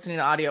worse listening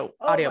to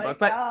audiobook,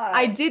 but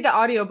I did the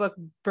audiobook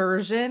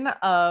version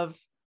of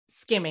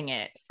skimming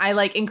it. I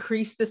like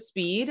increased the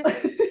speed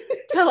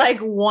to like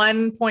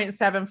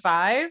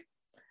 1.75.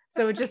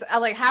 So it just,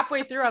 like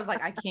halfway through, I was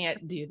like, I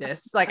can't do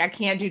this. Like, I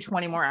can't do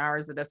 20 more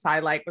hours of this. I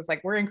like was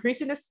like, we're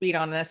increasing the speed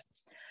on this.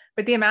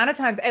 But the amount of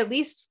times, at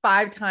least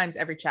 5 times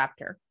every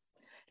chapter,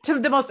 to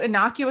the most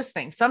innocuous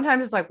thing.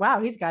 Sometimes it's like,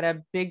 wow, he's got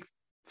a big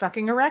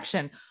fucking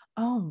erection.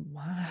 Oh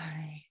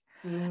my.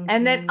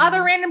 And then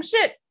other random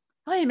shit.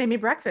 Oh, he made me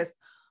breakfast.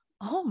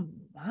 Oh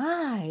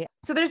my.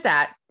 So there's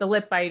that, the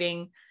lip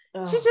biting.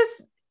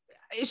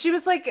 She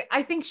was like,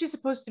 I think she's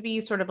supposed to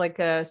be sort of like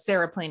a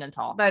Sarah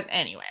Plainenthal. But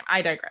anyway,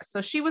 I digress.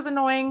 So she was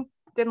annoying,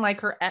 didn't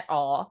like her at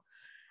all.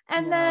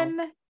 And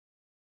then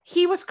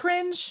he was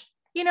cringe.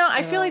 You know,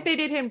 I feel like they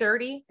did him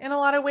dirty in a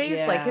lot of ways.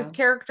 Like his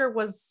character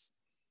was,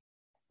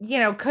 you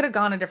know, could have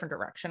gone a different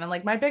direction. And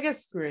like my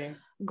biggest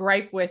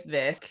gripe with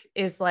this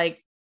is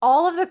like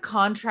all of the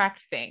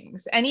contract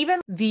things, and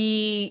even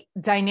the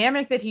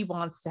dynamic that he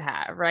wants to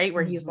have, right?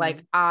 Where he's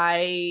like,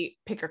 I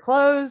pick your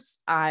clothes,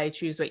 I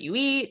choose what you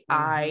eat,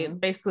 I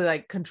basically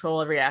like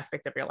control every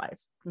aspect of your life,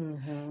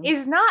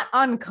 is not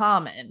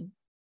uncommon.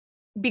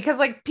 Because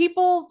like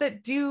people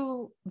that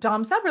do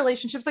dom sub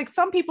relationships, like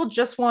some people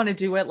just want to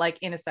do it like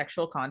in a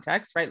sexual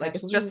context, right? Like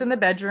it's just in the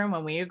bedroom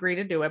when we agree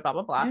to do it, blah,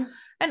 blah, blah.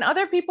 And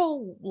other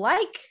people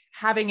like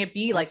having it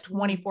be like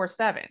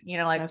 24/7, you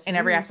know, like in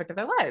every aspect of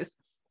their lives.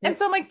 And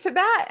so I'm like, to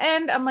that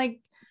end, I'm like,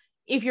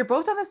 if you're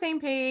both on the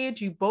same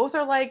page, you both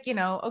are like, you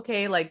know,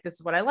 okay, like this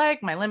is what I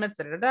like, my limits,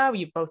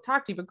 you've both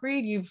talked, you've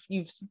agreed,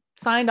 you've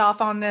signed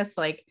off on this,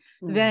 like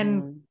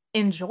then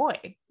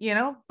enjoy, you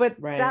know. But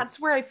that's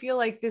where I feel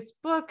like this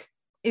book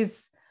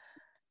is,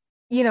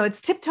 you know,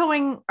 it's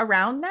tiptoeing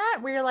around that,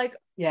 where you're like,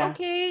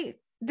 okay,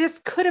 this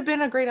could have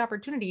been a great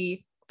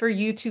opportunity for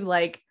you to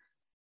like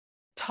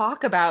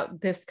talk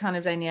about this kind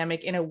of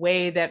dynamic in a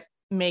way that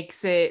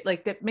makes it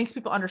like, that makes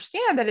people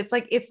understand that it's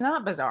like, it's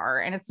not bizarre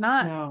and it's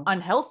not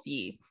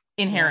unhealthy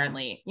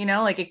inherently, you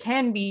know, like it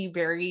can be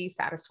very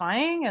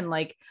satisfying and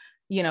like,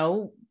 you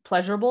know,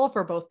 pleasurable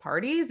for both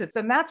parties.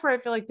 And that's where I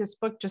feel like this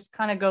book just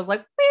kind of goes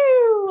like,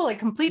 whew, like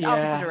complete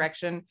opposite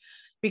direction.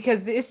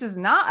 Because this is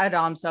not a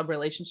dom sub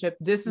relationship.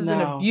 This is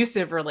an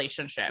abusive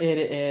relationship. It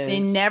is. They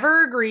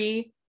never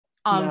agree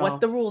on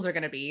what the rules are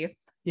going to be.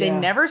 They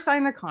never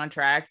sign the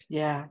contract.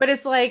 But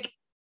it's like,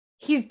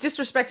 he's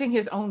disrespecting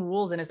his own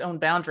rules and his own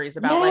boundaries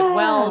about like,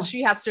 well,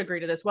 she has to agree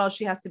to this. Well,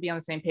 she has to be on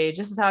the same page.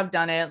 This is how I've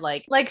done it.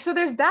 Like, so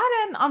there's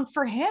that. And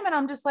for him, and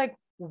I'm just like,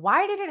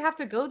 why did it have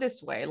to go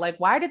this way? Like,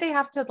 why did they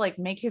have to like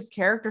make his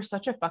character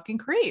such a fucking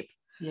creep?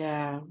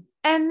 And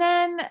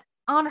then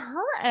on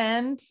her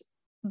end,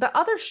 the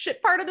other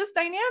shit part of this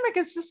dynamic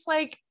is just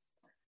like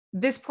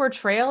this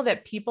portrayal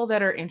that people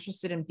that are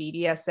interested in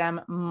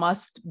BDSM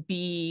must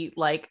be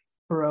like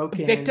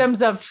broken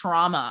victims of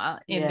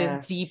trauma in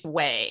this deep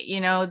way, you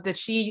know, that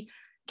she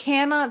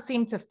cannot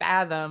seem to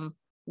fathom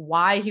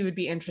why he would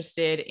be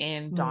interested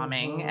in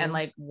doming and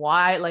like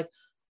why, like,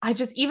 I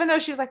just, even though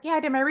she was like, yeah,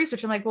 I did my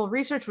research. I'm like, well,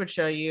 research would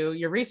show you,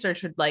 your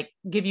research would like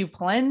give you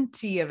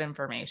plenty of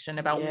information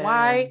about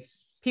why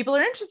people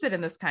are interested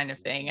in this kind of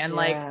thing, and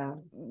like Yeah.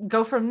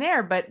 go from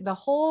there. But the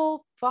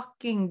whole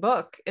fucking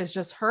book is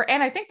just her,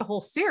 and I think the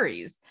whole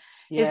series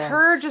is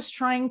her Yes. just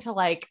trying to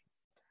like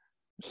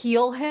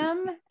heal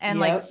him and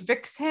like Yep.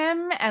 fix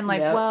him, and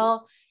like, Yep.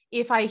 well,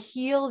 if I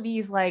heal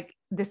these like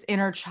this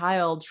inner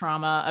child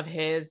trauma of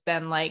his,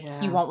 then like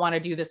he Yeah. won't want to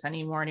do this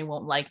anymore and he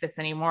won't like this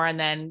anymore, and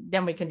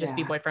then we can just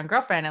be Yeah. boyfriend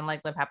girlfriend and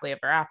like live happily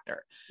ever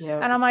after.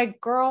 Yep. And I'm like,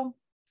 girl,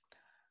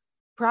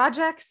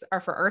 projects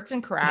are for arts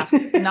and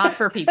crafts, not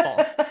for people.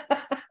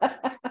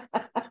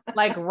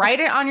 Like, write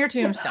it on your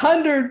tombstone.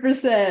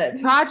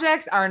 100%.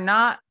 Projects are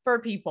not for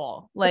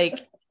people.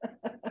 Like,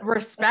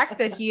 respect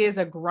that he is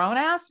a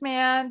grown-ass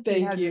man.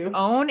 He has his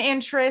own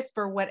interests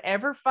for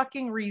whatever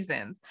fucking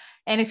reasons.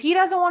 And if he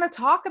doesn't want to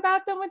talk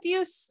about them with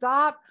you,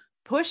 stop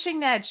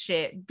pushing that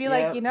shit. Be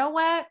like, you know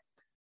what?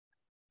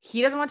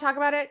 He doesn't want to talk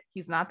about it.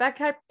 He's not that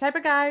type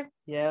of guy.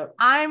 Yep.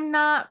 I'm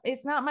not,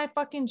 it's not my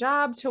fucking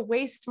job to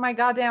waste my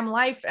goddamn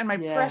life and my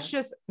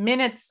precious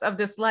minutes of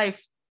this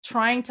life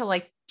trying to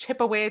like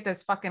chip away at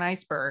this fucking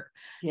iceberg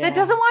that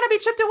doesn't want to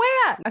be chipped away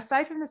at.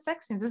 Aside from the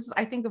sex scenes, this is,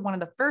 I think, one of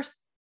the first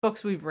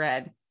books we've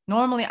read.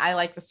 Normally I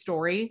like the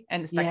story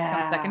and the sex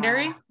comes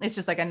secondary. It's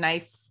just like a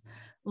nice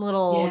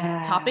little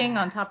topping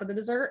on top of the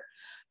dessert.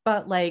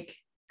 But like,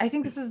 I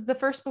think this is the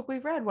first book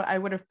we've read. What I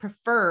would have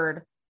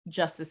preferred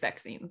just the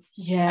sex scenes.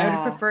 I would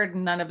have preferred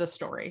none of the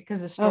story,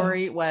 because the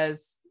story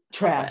was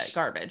trash,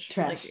 garbage.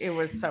 Like, it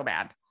was so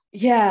bad.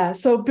 Yeah.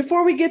 So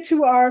before we get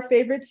to our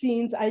favorite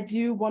scenes, I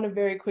do want to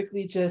very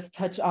quickly just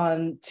touch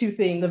on two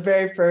things. The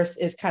very first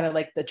is kind of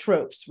like the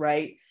tropes,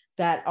 right,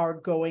 that are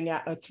going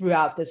out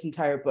throughout this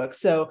entire book.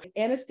 So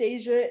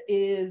Anastasia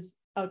is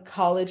a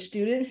college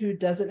student who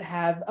doesn't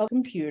have a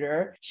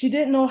computer. She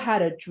didn't know how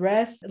to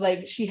dress.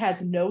 Like, she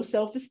has no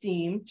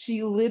self-esteem.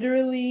 She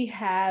literally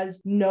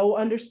has no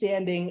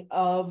understanding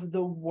of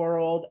the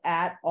world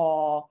at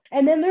all.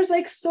 And then there's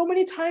like so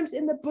many times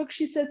in the book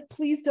she says,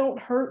 please don't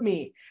hurt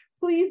me.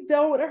 Please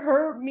don't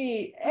hurt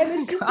me. And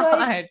it's just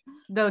like,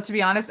 though, to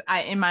be honest,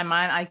 in my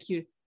mind, I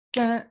queued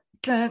dun,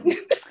 dun.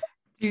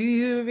 Do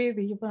you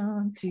really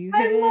want to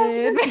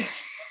hit me?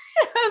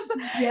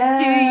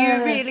 Do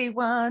you really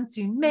want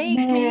to make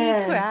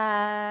me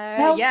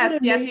cry?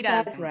 Yes, he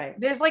does. Right.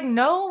 There's like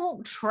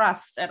no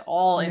trust at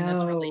all in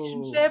this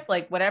relationship.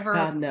 Like,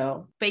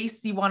 whatever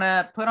face you want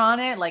to put on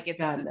it, like it's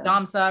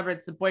dom sub or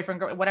it's a boyfriend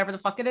girl, whatever the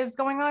fuck it is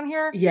going on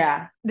here.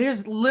 Yeah.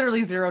 There's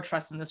literally zero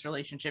trust in this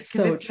relationship,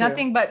 because it's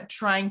nothing but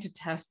trying to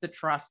test the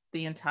trust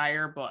the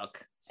entire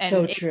book,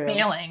 and it's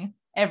failing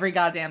every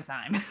goddamn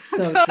time.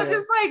 So I'm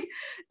just like,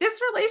 this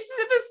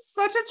relationship is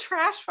such a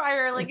trash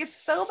fire. Like, it's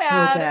so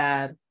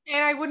bad.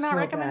 And I would not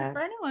recommend it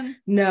for anyone.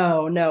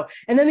 No.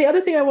 And then the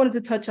other thing I wanted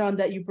to touch on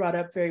that you brought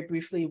up very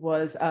briefly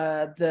was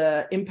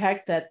the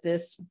impact that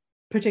this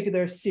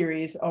particular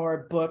series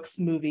or books,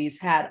 movies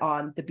had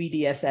on the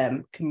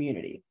BDSM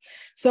community.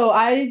 So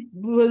I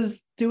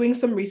was doing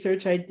some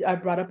research. I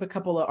brought up a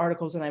couple of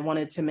articles, and I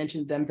wanted to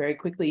mention them very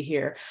quickly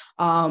here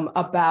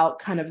about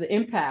kind of the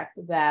impact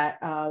that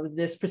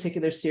this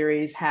particular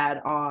series had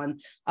on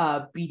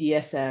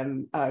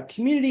BDSM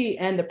community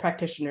and the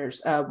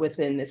practitioners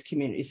within this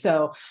community.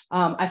 So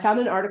I found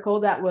an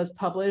article that was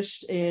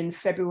published in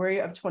February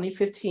of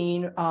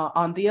 2015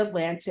 on The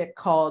Atlantic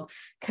called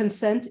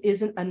 "Consent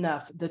Isn't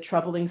Enough: The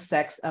Troubling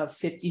Sex of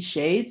 50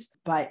 Shades"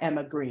 by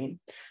Emma Green.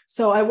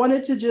 So I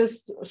wanted to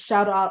just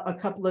shout out a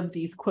couple of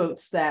these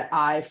quotes that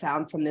I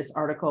found from this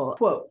article.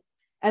 Quote,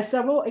 "As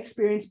several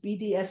experienced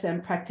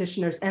BDSM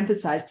practitioners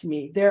emphasized to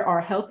me, there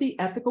are healthy,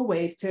 ethical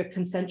ways to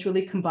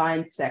consensually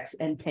combine sex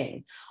and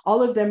pain.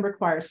 All of them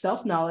require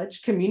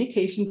self-knowledge,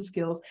 communication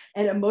skills,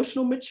 and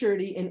emotional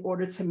maturity in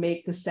order to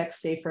make the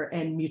sex safer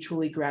and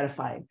mutually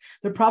gratifying.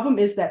 The problem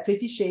is that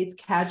 50 Shades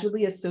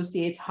casually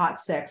associates hot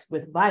sex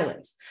with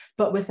violence,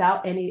 but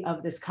without any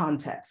of this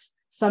context.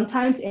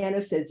 Sometimes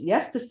Anna says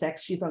yes to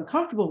sex she's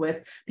uncomfortable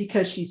with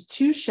because she's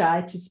too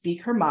shy to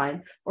speak her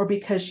mind or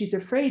because she's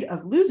afraid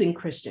of losing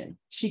Christian.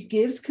 She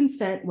gives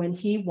consent when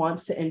he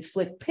wants to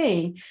inflict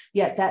pain,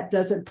 yet that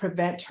doesn't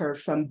prevent her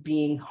from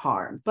being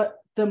harmed. But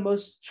the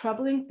most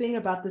troubling thing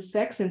about the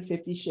sex in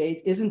 50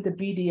 Shades isn't the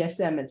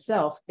BDSM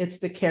itself, it's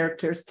the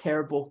character's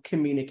terrible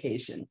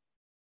communication."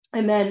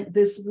 And then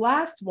this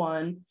last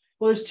one,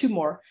 well, there's two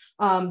more.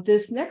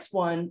 This next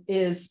one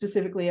is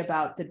specifically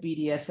about the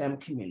BDSM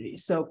community.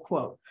 So,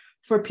 quote,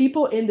 "For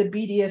people in the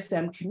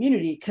BDSM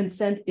community,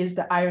 consent is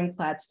the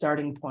ironclad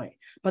starting point,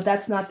 but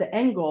that's not the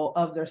end goal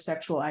of their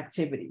sexual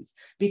activities,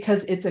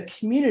 because it's a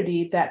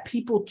community that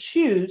people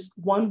choose,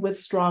 one with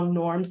strong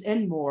norms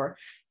and more.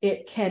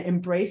 It can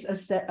embrace a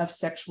set of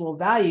sexual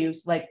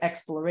values like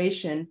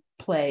exploration,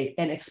 play,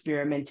 and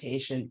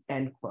experimentation,"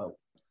 end quote.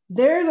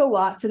 There's a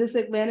lot to this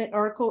Atlantic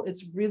article.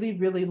 It's really,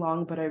 really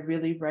long, but I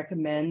really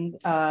recommend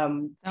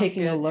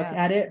taking a look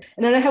at it.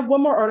 And then I have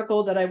one more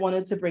article that I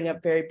wanted to bring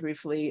up very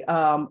briefly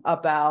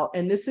about,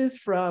 and this is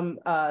from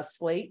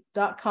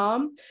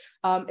slate.com.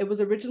 It was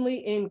originally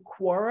in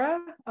Quora,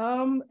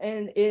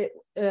 and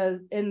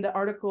the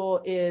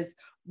article is,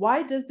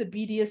 why does the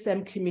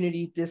BDSM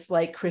community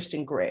dislike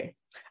Christian Grey?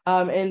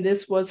 And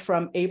this was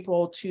from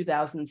April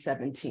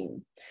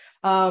 2017.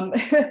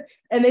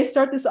 And they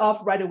start this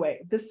off right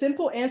away. The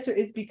simple answer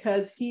is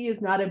because he is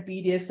not a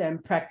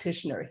BDSM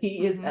practitioner.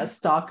 He is a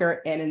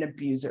stalker and an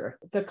abuser.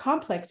 The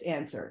complex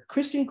answer: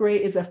 Christian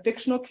Grey is a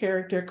fictional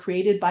character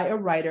created by a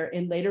writer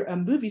and later a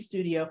movie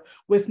studio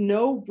with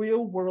no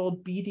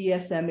real-world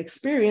BDSM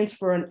experience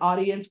for an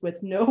audience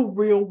with no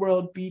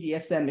real-world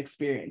BDSM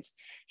experience.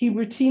 He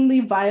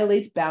routinely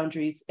violates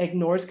boundaries,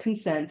 ignores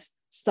consent,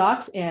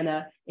 stalks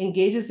Anna,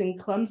 engages in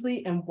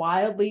clumsy and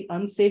wildly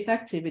unsafe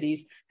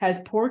activities, has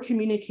poor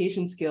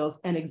communication skills,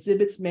 and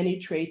exhibits many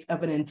traits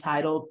of an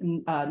entitled,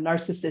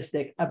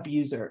 narcissistic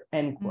abuser,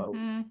 end quote.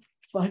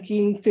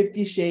 Fucking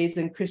 50 Shades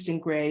and Christian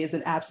Grey is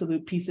an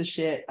absolute piece of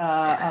shit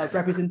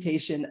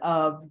representation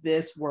of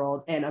this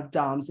world and of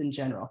DOMs in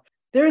general.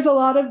 There's a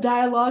lot of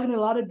dialogue and a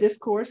lot of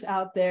discourse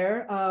out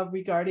there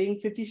regarding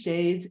 50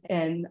 Shades,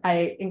 and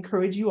I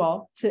encourage you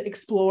all to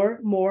explore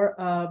more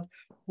of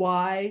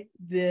why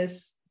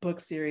this book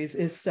series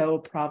is so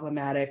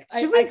problematic.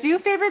 Should we do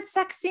favorite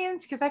sex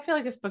scenes? Because I feel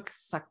like this book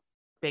sucked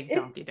big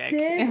donkey dick.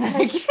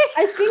 I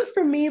think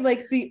for me,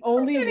 like the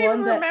only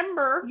one that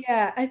remember.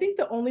 Yeah, I think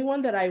the only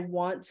one that I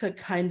want to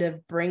kind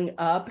of bring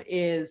up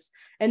is,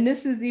 and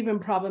this is even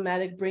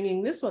problematic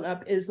bringing this one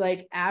up, is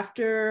like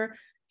after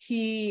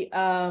he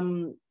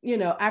after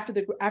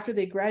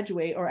they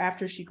graduate, or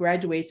after she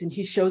graduates, and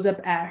he shows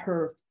up at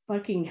her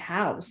fucking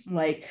house,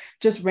 like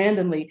just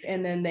randomly,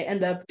 and then they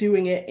end up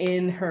doing it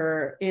in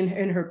her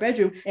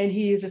bedroom, and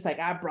he's just like,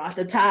 I brought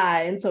the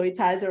tie, and so he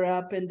ties her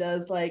up and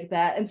does like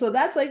that. And so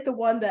that's like the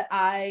one that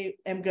I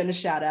am going to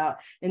shout out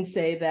and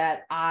say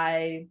that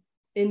I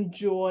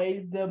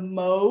enjoy the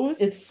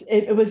most.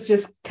 It was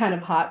just kind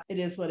of hot. It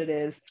is what it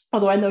is,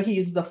 although I know he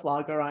uses a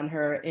flogger on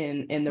her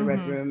in the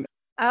red room.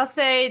 I'll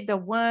say the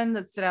one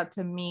that stood out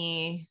to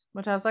me,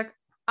 which I was like,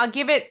 I'll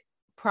give it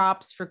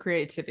props for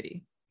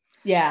creativity.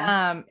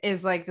 Yeah.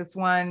 Is like this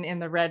one in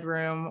the red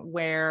room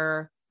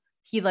where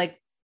he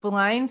like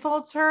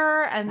blindfolds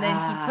her and then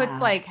he puts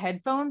like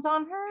headphones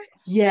on her.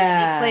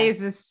 Yeah. He plays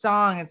this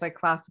song. It's like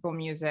classical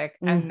music.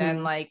 And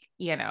then like,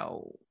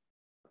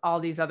 all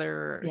these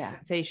other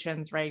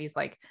sensations, right? He's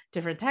like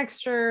different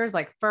textures,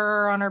 like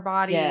fur on her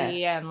body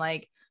and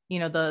like,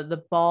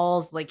 the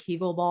balls, like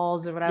Kegel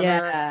balls or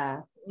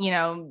whatever,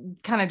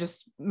 kind of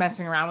just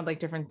messing around with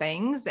like different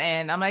things.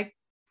 And I'm like,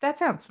 that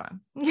sounds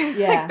fun.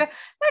 Yeah. that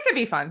could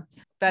be fun.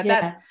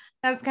 That's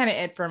kind of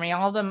it for me.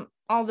 All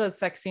the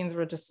sex scenes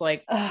were just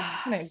like,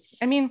 I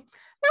mean,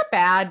 not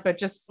bad, but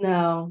just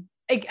no.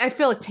 I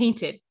feel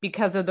tainted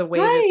because of the way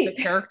that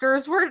the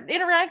characters were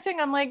interacting.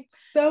 I'm like,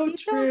 so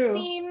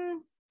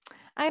true.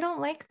 I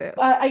don't like this.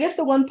 I guess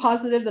the one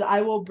positive that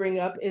I will bring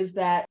up is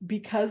that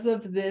because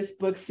of this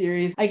book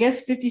series, I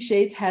guess 50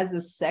 Shades has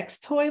a sex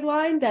toy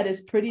line that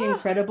is pretty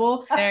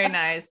incredible. Very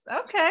nice.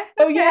 Okay.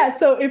 Oh yeah.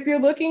 So if you're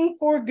looking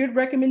for good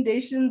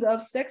recommendations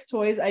of sex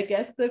toys, I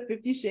guess the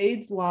 50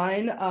 Shades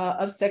line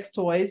of sex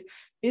toys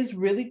is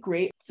really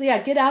great. So yeah,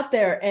 get out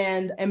there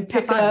and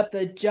pick up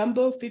the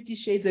Jumbo 50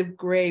 Shades of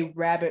Grey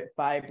Rabbit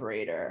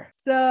Vibrator.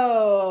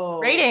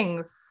 So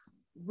ratings.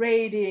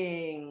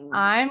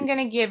 I'm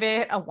gonna give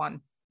it a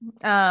 1.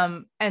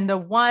 And the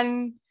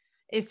 1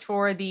 is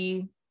for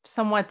the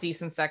somewhat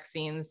decent sex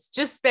scenes,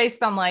 just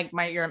based on like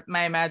my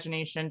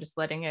imagination, just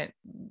letting it,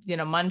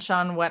 munch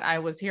on what I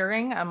was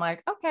hearing. I'm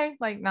like, okay,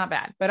 like not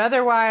bad, but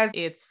otherwise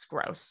it's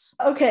gross.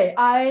 Okay,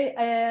 I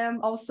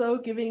am also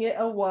giving it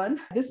a 1.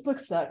 This book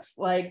sucks.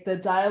 Like the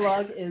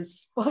dialogue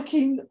is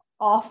fucking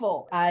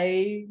awful.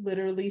 I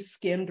literally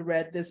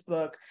read this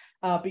book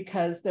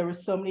because there were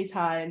so many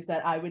times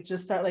that I would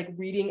just start like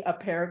reading a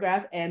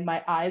paragraph and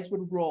my eyes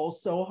would roll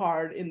so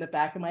hard in the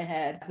back of my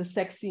head. The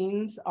sex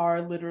scenes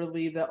are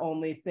literally the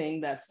only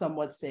thing that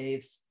somewhat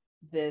saves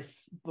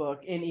this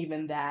book, and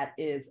even that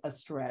is a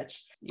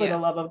stretch. For the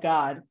love of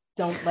God,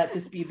 don't let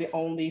this be the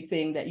only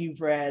thing that you've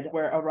read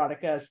where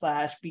erotica /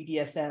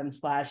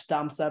 BDSM /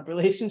 dom sub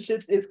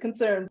relationships is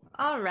concerned.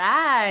 All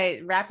right,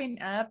 wrapping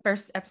up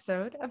first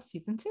episode of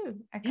season 2.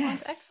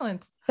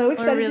 Excellent. So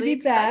excited to be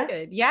back.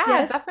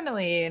 Yeah,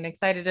 definitely, and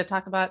excited to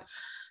talk about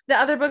the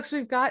other books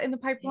we've got in the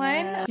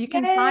pipeline. Yeah. You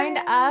can find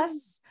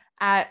us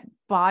at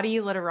Body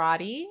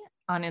Literati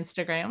on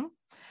Instagram.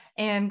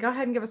 And go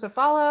ahead and give us a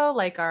follow,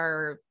 like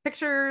our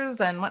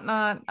pictures and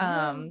whatnot.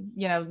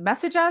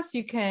 Message us.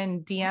 You can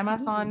DM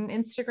us on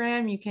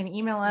Instagram. You can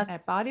email us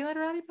at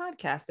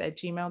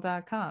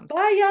bodyliteratypodcast@gmail.com.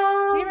 Bye,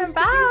 y'all.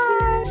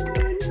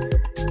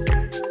 Bye.